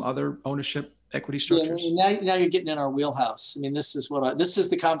versus some other ownership equity structures? Yeah, now you're getting in our wheelhouse. I mean, this is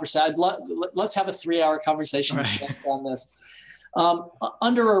the conversation. Let's have a 3-hour conversation on this.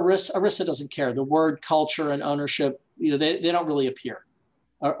 Under ERISA doesn't care. The word culture and ownership, they don't really appear.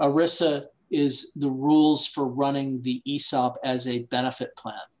 ERISA is the rules for running the ESOP as a benefit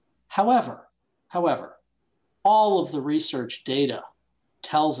plan. However, all of the research data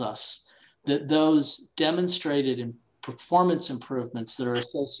tells us that those demonstrated performance improvements that are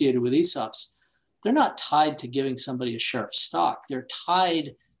associated with ESOPs, they're not tied to giving somebody a share of stock. They're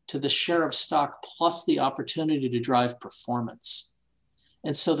tied to the share of stock plus the opportunity to drive performance.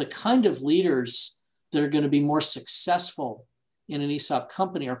 And so the kind of leaders that are going to be more successful in an ESOP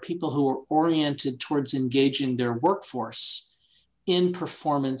company are people who are oriented towards engaging their workforce in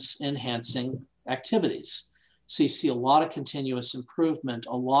performance enhancing activities. So you see a lot of continuous improvement,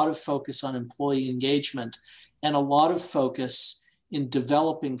 a lot of focus on employee engagement, and a lot of focus in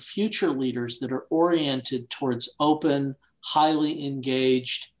developing future leaders that are oriented towards open, highly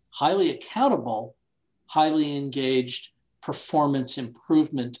engaged, highly accountable, highly engaged performance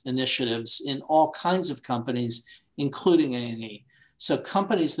improvement initiatives in all kinds of companies, including A&E. So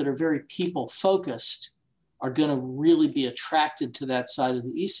companies that are very people focused are going to really be attracted to that side of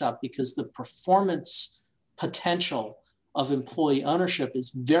the ESOP, because the performance potential of employee ownership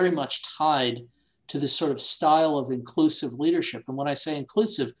is very much tied to this sort of style of inclusive leadership. And when I say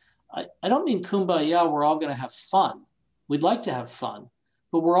inclusive, I don't mean kumbaya, we're all going to have fun. We'd like to have fun,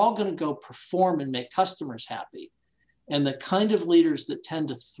 but we're all going to go perform and make customers happy. And the kind of leaders that tend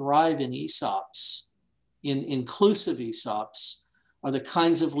to thrive in ESOPs, in inclusive ESOPs, are the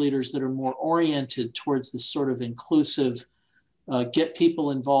kinds of leaders that are more oriented towards this sort of inclusive, get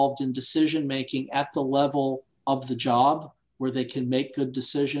people involved in decision-making at the level of the job where they can make good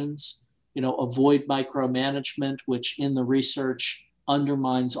decisions, avoid micromanagement, which in the research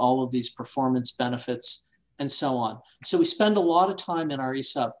undermines all of these performance benefits, and so on. So we spend a lot of time in our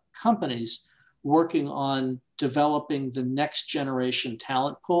ESOP companies working on developing the next generation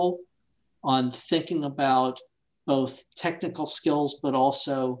talent pool, on thinking about both technical skills, but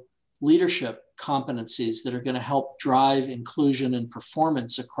also leadership competencies that are going to help drive inclusion and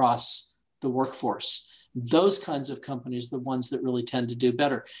performance across the workforce. Those kinds of companies are the ones that really tend to do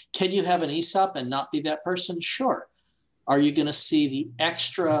better. Can you have an ESOP and not be that person? Sure. Are you going to see the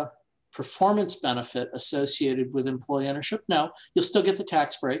extra performance benefit associated with employee ownership? No, you'll still get the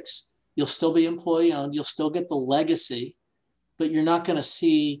tax breaks. You'll still be employee owned. You'll still get the legacy, but you're not going to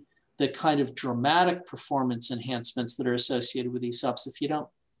see the kind of dramatic performance enhancements that are associated with ESOPs if you don't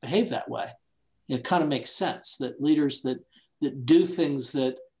behave that way. It kind of makes sense that leaders that do things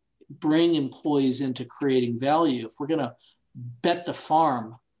that bring employees into creating value, if we're going to bet the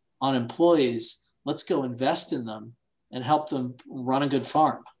farm on employees, let's go invest in them and help them run a good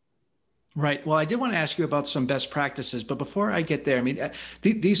farm. Right. Well, I did want to ask you about some best practices, but before I get there, I mean,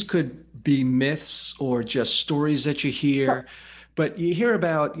 these could be myths or just stories that you hear. Sure. But you hear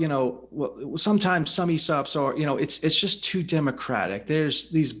about, sometimes some ESOPs are, it's just too democratic. There's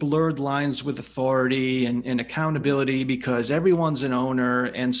these blurred lines with authority and accountability because everyone's an owner.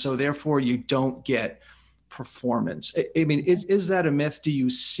 And so therefore you don't get performance. I mean, is that a myth? Do you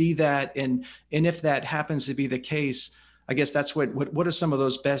see that? And if that happens to be the case, I guess that's what are some of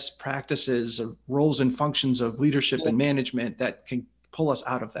those best practices or roles and functions of leadership and management that can pull us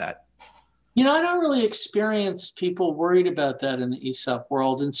out of that? I don't really experience people worried about that in the ESOP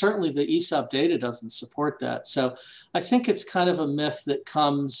world. And certainly the ESOP data doesn't support that. So I think it's kind of a myth that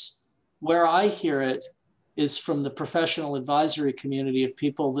comes, where I hear it is from the professional advisory community of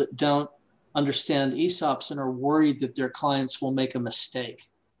people that don't understand ESOPs and are worried that their clients will make a mistake.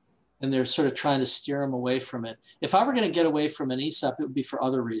 And they're sort of trying to steer them away from it. If I were going to get away from an ESOP, it would be for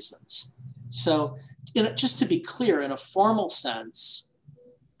other reasons. So just to be clear, in a formal sense,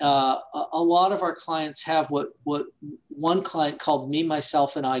 a lot of our clients have what one client called me,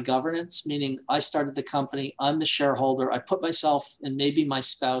 myself, and I governance, meaning I started the company, I'm the shareholder, I put myself and maybe my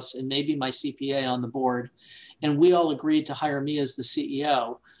spouse and maybe my CPA on the board, and we all agreed to hire me as the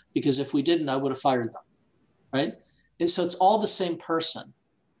CEO, because if we didn't, I would have fired them, right? And so it's all the same person.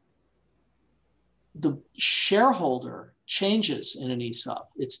 The shareholder changes in an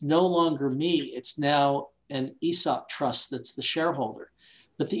ESOP. It's no longer me, it's now an ESOP trust that's the shareholder.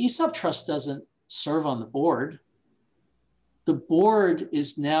 But the ESOP trust doesn't serve on the board. The board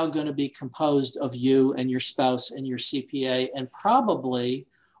is now going to be composed of you and your spouse and your CPA and probably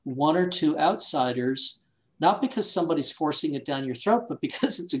one or two outsiders, not because somebody's forcing it down your throat, but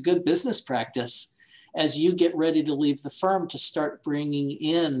because it's a good business practice as you get ready to leave the firm to start bringing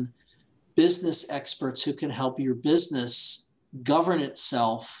in business experts who can help your business govern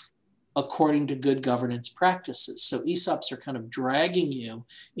itself according to good governance practices. So ESOPs are kind of dragging you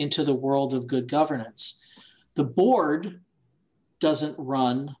into the world of good governance. The board doesn't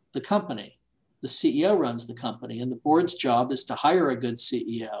run the company. The CEO runs the company, and the board's job is to hire a good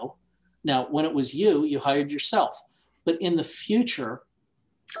CEO. Now, when it was you hired yourself. But in the future,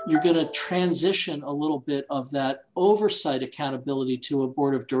 you're going to transition a little bit of that oversight accountability to a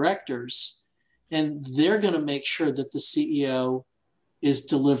board of directors, and they're going to make sure that the CEO is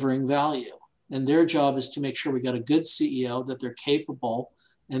delivering value. And their job is to make sure we got a good CEO, that they're capable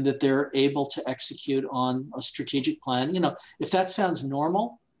and that they're able to execute on a strategic plan. If that sounds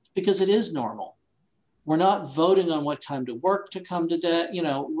normal, it's because it is normal. We're not voting on what time to work to come to day.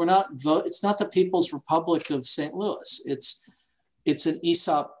 It's not the People's Republic of St. Louis. It's an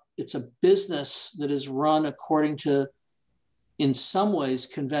ESOP. It's a business that is run according to, in some ways,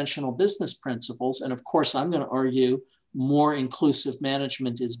 conventional business principles. And of course, I'm going to argue more inclusive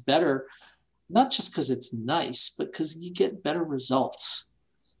management is better, not just because it's nice, but because you get better results.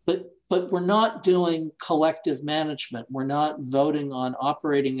 But we're not doing collective management. We're not voting on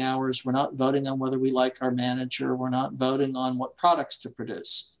operating hours. We're not voting on whether we like our manager. We're not voting on what products to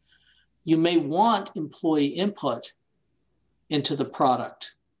produce. You may want employee input into the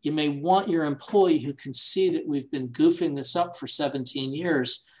product. You may want your employee who can see that we've been goofing this up for 17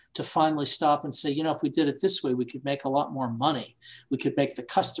 years to finally stop and say, if we did it this way, we could make a lot more money. We could make the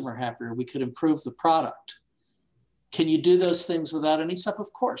customer happier. We could improve the product. Can you do those things without an ESOP?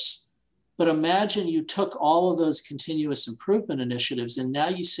 Of course. But imagine you took all of those continuous improvement initiatives and now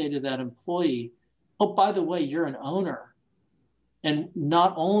you say to that employee, oh, by the way, you're an owner. And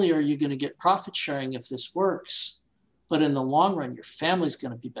not only are you going to get profit sharing if this works, but in the long run, your family's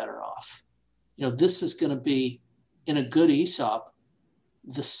going to be better off. This is going to be, in a good ESOP,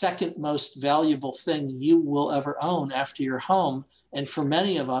 the second most valuable thing you will ever own after your home. And for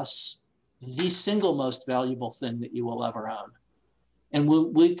many of us, the single most valuable thing that you will ever own. And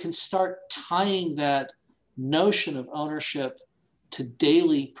we can start tying that notion of ownership to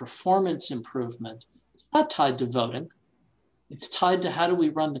daily performance improvement. It's not tied to voting. It's tied to how do we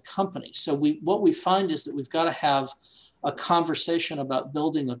run the company. So what we find is that we've got to have a conversation about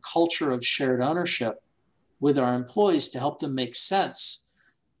building a culture of shared ownership with our employees to help them make sense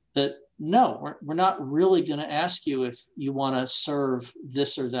that no, we're not really going to ask you if you want to serve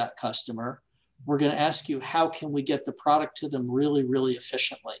this or that customer. We're going to ask you, how can we get the product to them really, really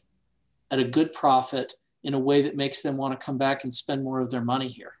efficiently at a good profit in a way that makes them want to come back and spend more of their money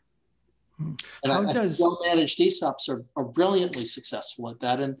here? And well-managed ESOPs are brilliantly successful at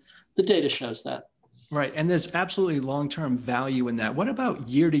that, and the data shows that. Right. And there's absolutely long-term value in that. What about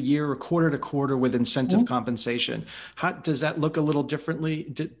year to year or quarter to quarter with incentive compensation? How does that look a little different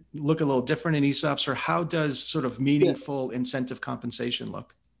in ESOPs, or how does sort of meaningful incentive compensation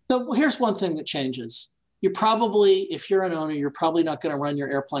look? So here's one thing that changes. You're probably, if you're an owner, you're probably not going to run your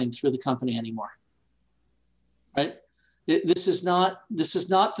airplane through the company anymore, right? This is not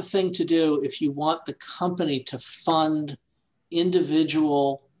the thing to do if you want the company to fund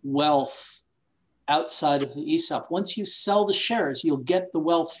individual wealth outside of the ESOP. Once you sell the shares, you'll get the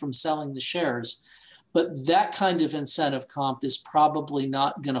wealth from selling the shares. But that kind of incentive comp is probably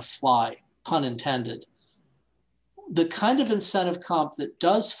not going to fly, pun intended. The kind of incentive comp that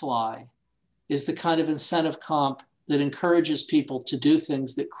does fly is the kind of incentive comp that encourages people to do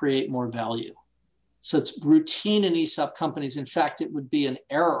things that create more value. So it's routine in ESOP companies. In fact, it would be an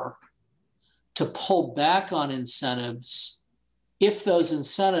error to pull back on incentives if those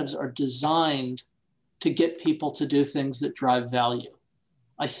incentives are designed to get people to do things that drive value.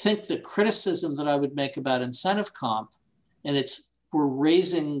 I think the criticism that I would make about incentive comp, and we're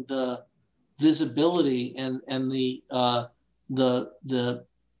raising the visibility and the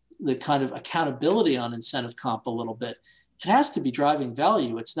kind of accountability on incentive comp a little bit. It has to be driving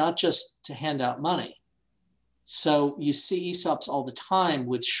value. It's not just to hand out money. So you see ESOPs all the time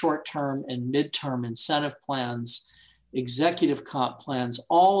with short-term and mid-term incentive plans, executive comp plans.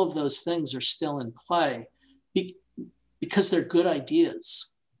 All of those things are still in play because they're good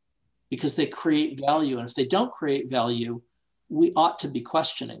ideas, because they create value. And if they don't create value, we ought to be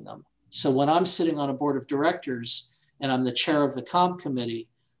questioning them. So when I'm sitting on a board of directors and I'm the chair of the comp committee,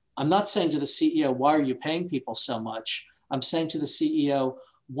 I'm not saying to the CEO, why are you paying people so much? I'm saying to the CEO,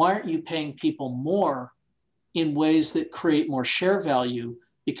 why aren't you paying people more in ways that create more share value?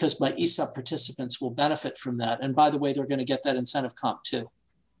 Because my ESOP participants will benefit from that. And by the way, they're going to get that incentive comp too.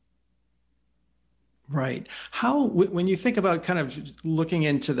 Right. How, when you think about kind of looking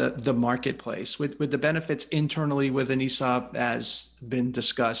into the marketplace with the benefits internally with an ESOP as been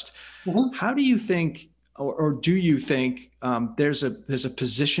discussed, how do you think, or do you think there's a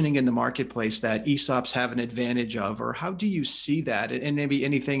positioning in the marketplace that ESOPs have an advantage of, or how do you see that? And maybe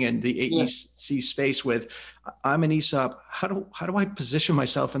anything in the AEC space with, I'm an ESOP, how do I position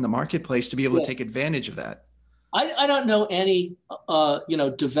myself in the marketplace to be able to take advantage of that? I don't know any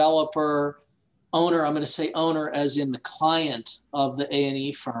developer, owner, I'm going to say owner as in the client of the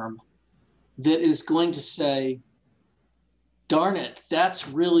A&E firm, that is going to say, darn it, that's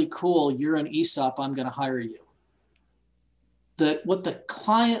really cool. You're an ESOP, I'm going to hire you. What the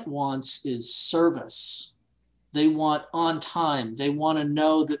client wants is service. They want on time. They want to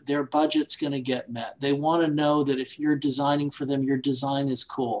know that their budget's going to get met. They want to know that if you're designing for them, your design is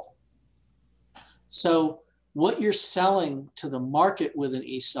cool. So what you're selling to the market with an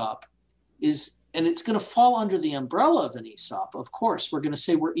ESOP is, and it's going to fall under the umbrella of an ESOP, of course. We're going to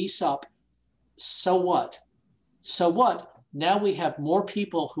say we're ESOP. So what? So what? Now we have more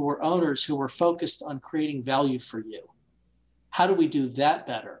people who are owners who are focused on creating value for you. How do we do that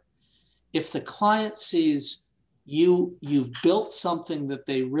better? If the client sees you've built something that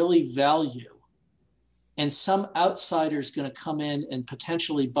they really value, and some outsider is going to come in and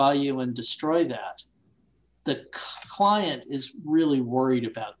potentially buy you and destroy that, the client is really worried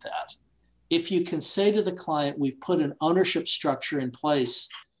about that. if you can say to the client, we've put an ownership structure in place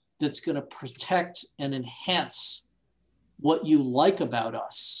that's going to protect and enhance what you like about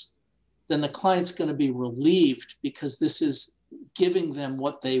us, then the client's going to be relieved because this is giving them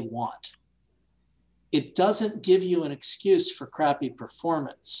what they want. It doesn't give you an excuse for crappy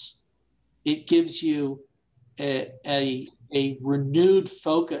performance. It gives you a renewed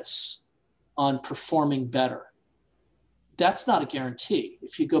focus on performing better. That's not a guarantee.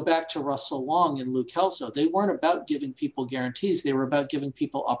 If you go back to Russell Long and Lou Kelso, they weren't about giving people guarantees. They were about giving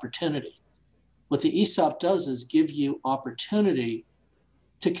people opportunity. What the ESOP does is give you opportunity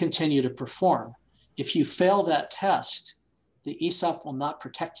to continue to perform. If you fail that test, the ESOP will not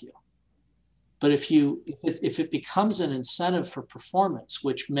protect you. But if it becomes an incentive for performance,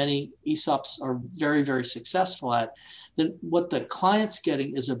 which many ESOPs are very, very successful at, then what the client's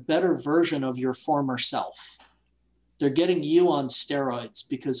getting is a better version of your former self. They're getting you on steroids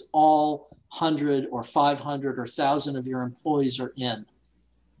because all 100 or 500 or 1,000 of your employees are in.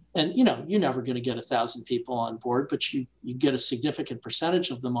 And you're never going to get 1,000 people on board, but you get a significant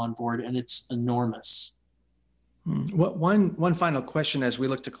percentage of them on board, and it's enormous. One final question as we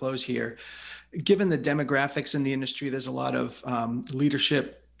look to close here. Given the demographics in the industry, there's a lot of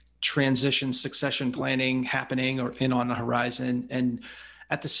leadership transition, succession planning happening or on the horizon. And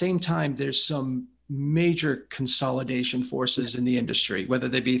at the same time, there's some major consolidation forces in the industry, whether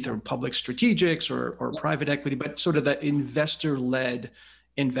they be through public strategics or private equity, but sort of the investor-led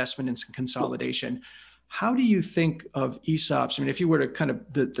investment in consolidation. How do you think of ESOPs? I mean, if you were to kind of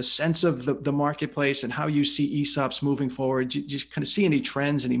the sense of the marketplace and how you see ESOPs moving forward, do you kind of see any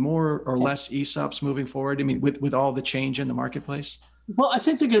trends, any more or less ESOPs moving forward? I mean, with all the change in the marketplace? Well, I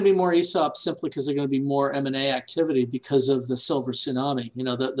think they're going to be more ESOPs simply because they're going to be more M&A activity because of the silver tsunami.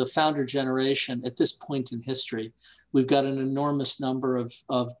 The founder generation at this point in history, we've got an enormous number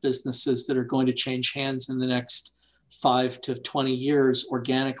of businesses that are going to change hands in the next 5 to 20 years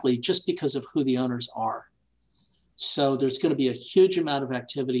organically just because of who the owners are. So there's going to be a huge amount of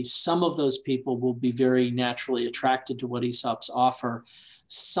activity. Some of those people will be very naturally attracted to what ESOPs offer.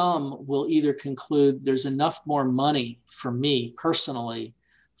 Some will either conclude there's enough more money for me personally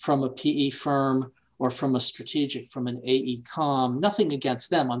from a PE firm or from a strategic, from an AECOM, nothing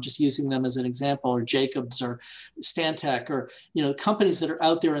against them. I'm just using them as an example, or Jacobs or Stantec, or companies that are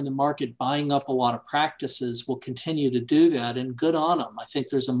out there in the market buying up a lot of practices will continue to do that, and good on them. I think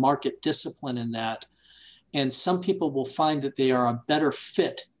there's a market discipline in that. And some people will find that they are a better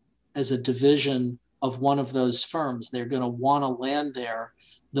fit as a division of one of those firms. They're going to want to land there.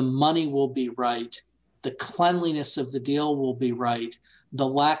 The money will be right. The cleanliness of the deal will be right. The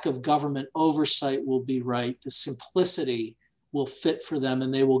lack of government oversight will be right. The simplicity will fit for them,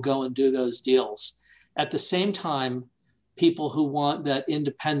 and they will go and do those deals. At the same time, people who want that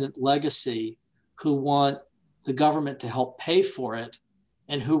independent legacy, who want the government to help pay for it,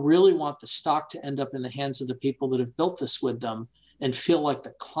 and who really want the stock to end up in the hands of the people that have built this with them and feel like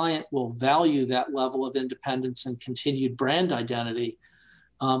the client will value that level of independence and continued brand identity,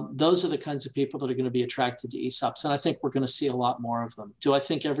 those are the kinds of people that are going to be attracted to ESOPs. And I think we're going to see a lot more of them. Do I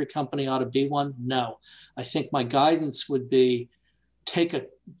think every company ought to be one? No. I think my guidance would be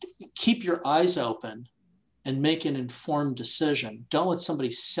keep your eyes open and make an informed decision. Don't let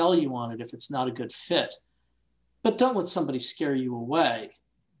somebody sell you on it if it's not a good fit. But don't let somebody scare you away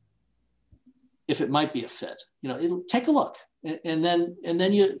if it might be a fit. Take a look. And then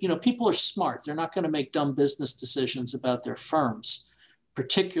people are smart. They're not going to make dumb business decisions about their firms,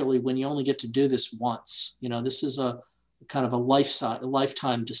 particularly when you only get to do this once. This is a kind of a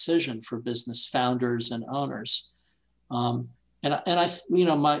lifetime decision for business founders and owners. I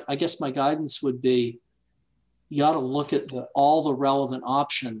guess my guidance would be, you ought to look at all the relevant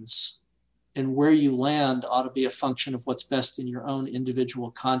options, and where you land ought to be a function of what's best in your own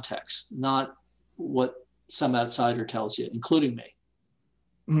individual context, not what some outsider tells you, including me.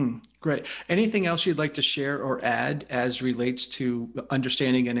 Great. Anything else you'd like to share or add as relates to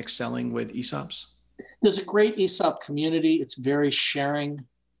understanding and excelling with ESOPs? There's a great ESOP community. It's very sharing.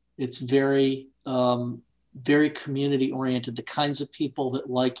 It's very, very community oriented. The kinds of people that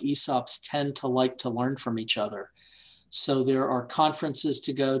like ESOPs tend to like to learn from each other. So there are conferences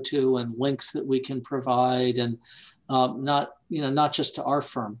to go to and links that we can provide, and not just to our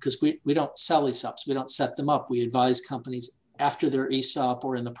firm, because we don't sell ESOPs. We don't set them up. We advise companies after their ESOP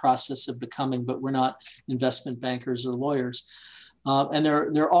or in the process of becoming, but we're not investment bankers or lawyers. And there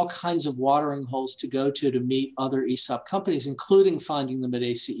are all kinds of watering holes to go to meet other ESOP companies, including finding them at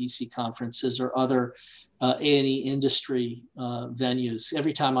ACEC conferences or other A&E industry venues.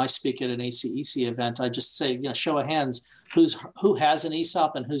 Every time I speak at an ACEC event, I just say, show of hands, who has an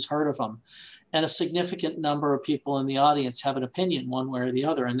ESOP and who's heard of them. And a significant number of people in the audience have an opinion one way or the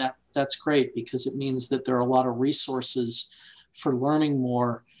other. And that's great, because it means that there are a lot of resources for learning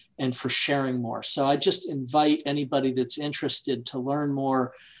more and for sharing more. So I just invite anybody that's interested to learn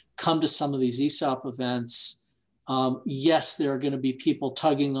more, come to some of these ESOP events. Yes, there are going to be people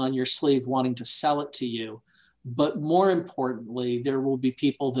tugging on your sleeve wanting to sell it to you, but more importantly, there will be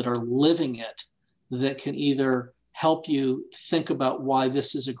people that are living it that can either help you think about why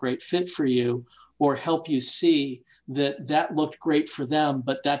this is a great fit for you, or help you see that looked great for them,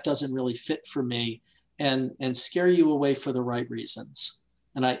 but that doesn't really fit for me, and scare you away for the right reasons.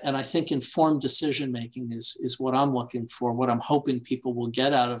 And I think informed decision making is what I'm looking for, what I'm hoping people will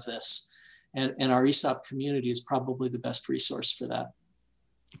get out of this. And our ESOP community is probably the best resource for that.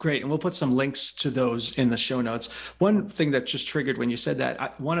 Great. And we'll put some links to those in the show notes. One thing that just triggered when you said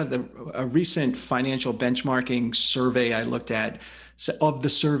that, one of a recent financial benchmarking survey I looked at, of the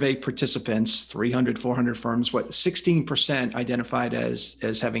survey participants, 300, 400 firms, 16% identified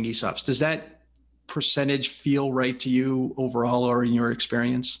as having ESOPs. Does that percentage feel right to you overall, or in your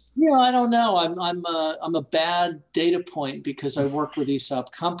experience? Yeah, I don't know. I'm a bad data point, because I work with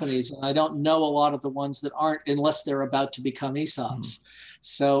ESOP companies and I don't know a lot of the ones that aren't, unless they're about to become ESOPs.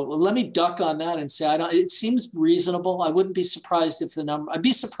 So let me duck on that and say, it seems reasonable. I wouldn't be surprised if I'd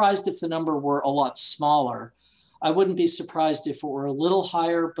be surprised if the number were a lot smaller. I wouldn't be surprised if it were a little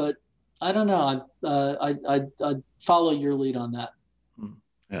higher, but I don't know. I'd follow your lead on that.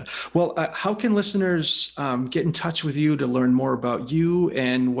 Yeah. Well, how can listeners get in touch with you to learn more about you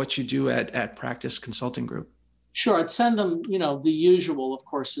and what you do at Praxis Consulting Group? Sure. I'd send them, the usual, of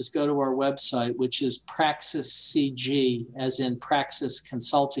course, is go to our website, which is Praxis CG, as in Praxis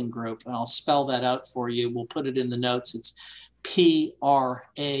Consulting Group. And I'll spell that out for you. We'll put it in the notes. It's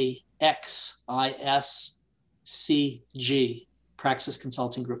PRAXISCG, Praxis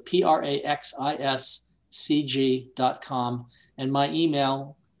Consulting Group, PRAXISCG.com. And my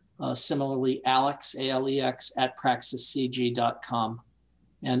email, similarly, Alex, ALEX, @praxiscg.com.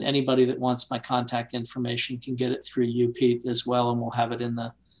 And anybody that wants my contact information can get it through you, Pete, as well, and we'll have it in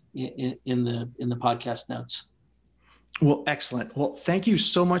the podcast notes. Well, excellent. Well, thank you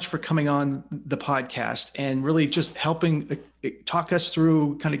so much for coming on the podcast and really just helping talk us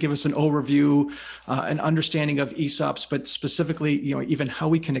through, kind of give us an overview, an understanding of ESOPs, but specifically, even how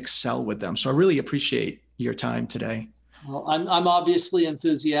we can excel with them. So I really appreciate your time today. Well, I'm obviously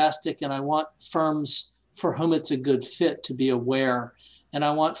enthusiastic, and I want firms for whom it's a good fit to be aware. And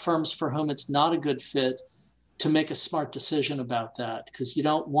I want firms for whom it's not a good fit to make a smart decision about that, because you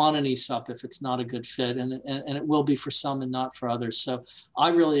don't want an ESOP if it's not a good fit, and it will be for some and not for others. So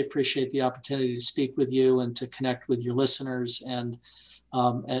I really appreciate the opportunity to speak with you and to connect with your listeners, and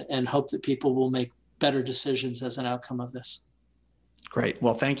hope that people will make better decisions as an outcome of this. Great.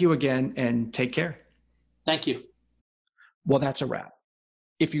 Well, thank you again, and take care. Thank you. Well, that's a wrap.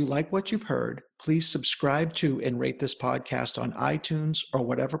 If you like what you've heard, please subscribe to and rate this podcast on iTunes or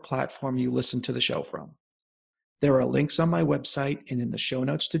whatever platform you listen to the show from. There are links on my website and in the show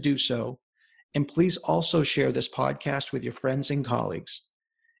notes to do so. And please also share this podcast with your friends and colleagues.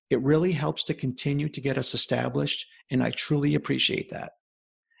 It really helps to continue to get us established, and I truly appreciate that.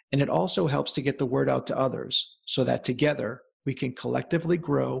 And it also helps to get the word out to others so that together we can collectively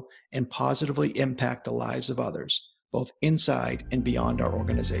grow and positively impact the lives of others, both inside and beyond our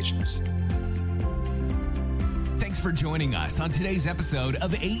organizations. Thanks for joining us on today's episode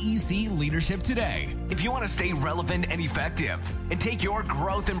of AEC Leadership Today. If you want to stay relevant and effective and take your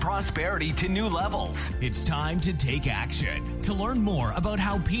growth and prosperity to new levels, it's time to take action. To learn more about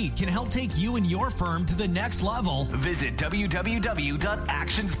how Pete can help take you and your firm to the next level, visit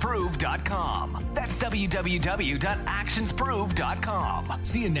www.actionsprove.com. That's www.actionsprove.com.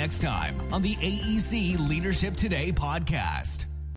 See you next time on the AEC Leadership Today podcast.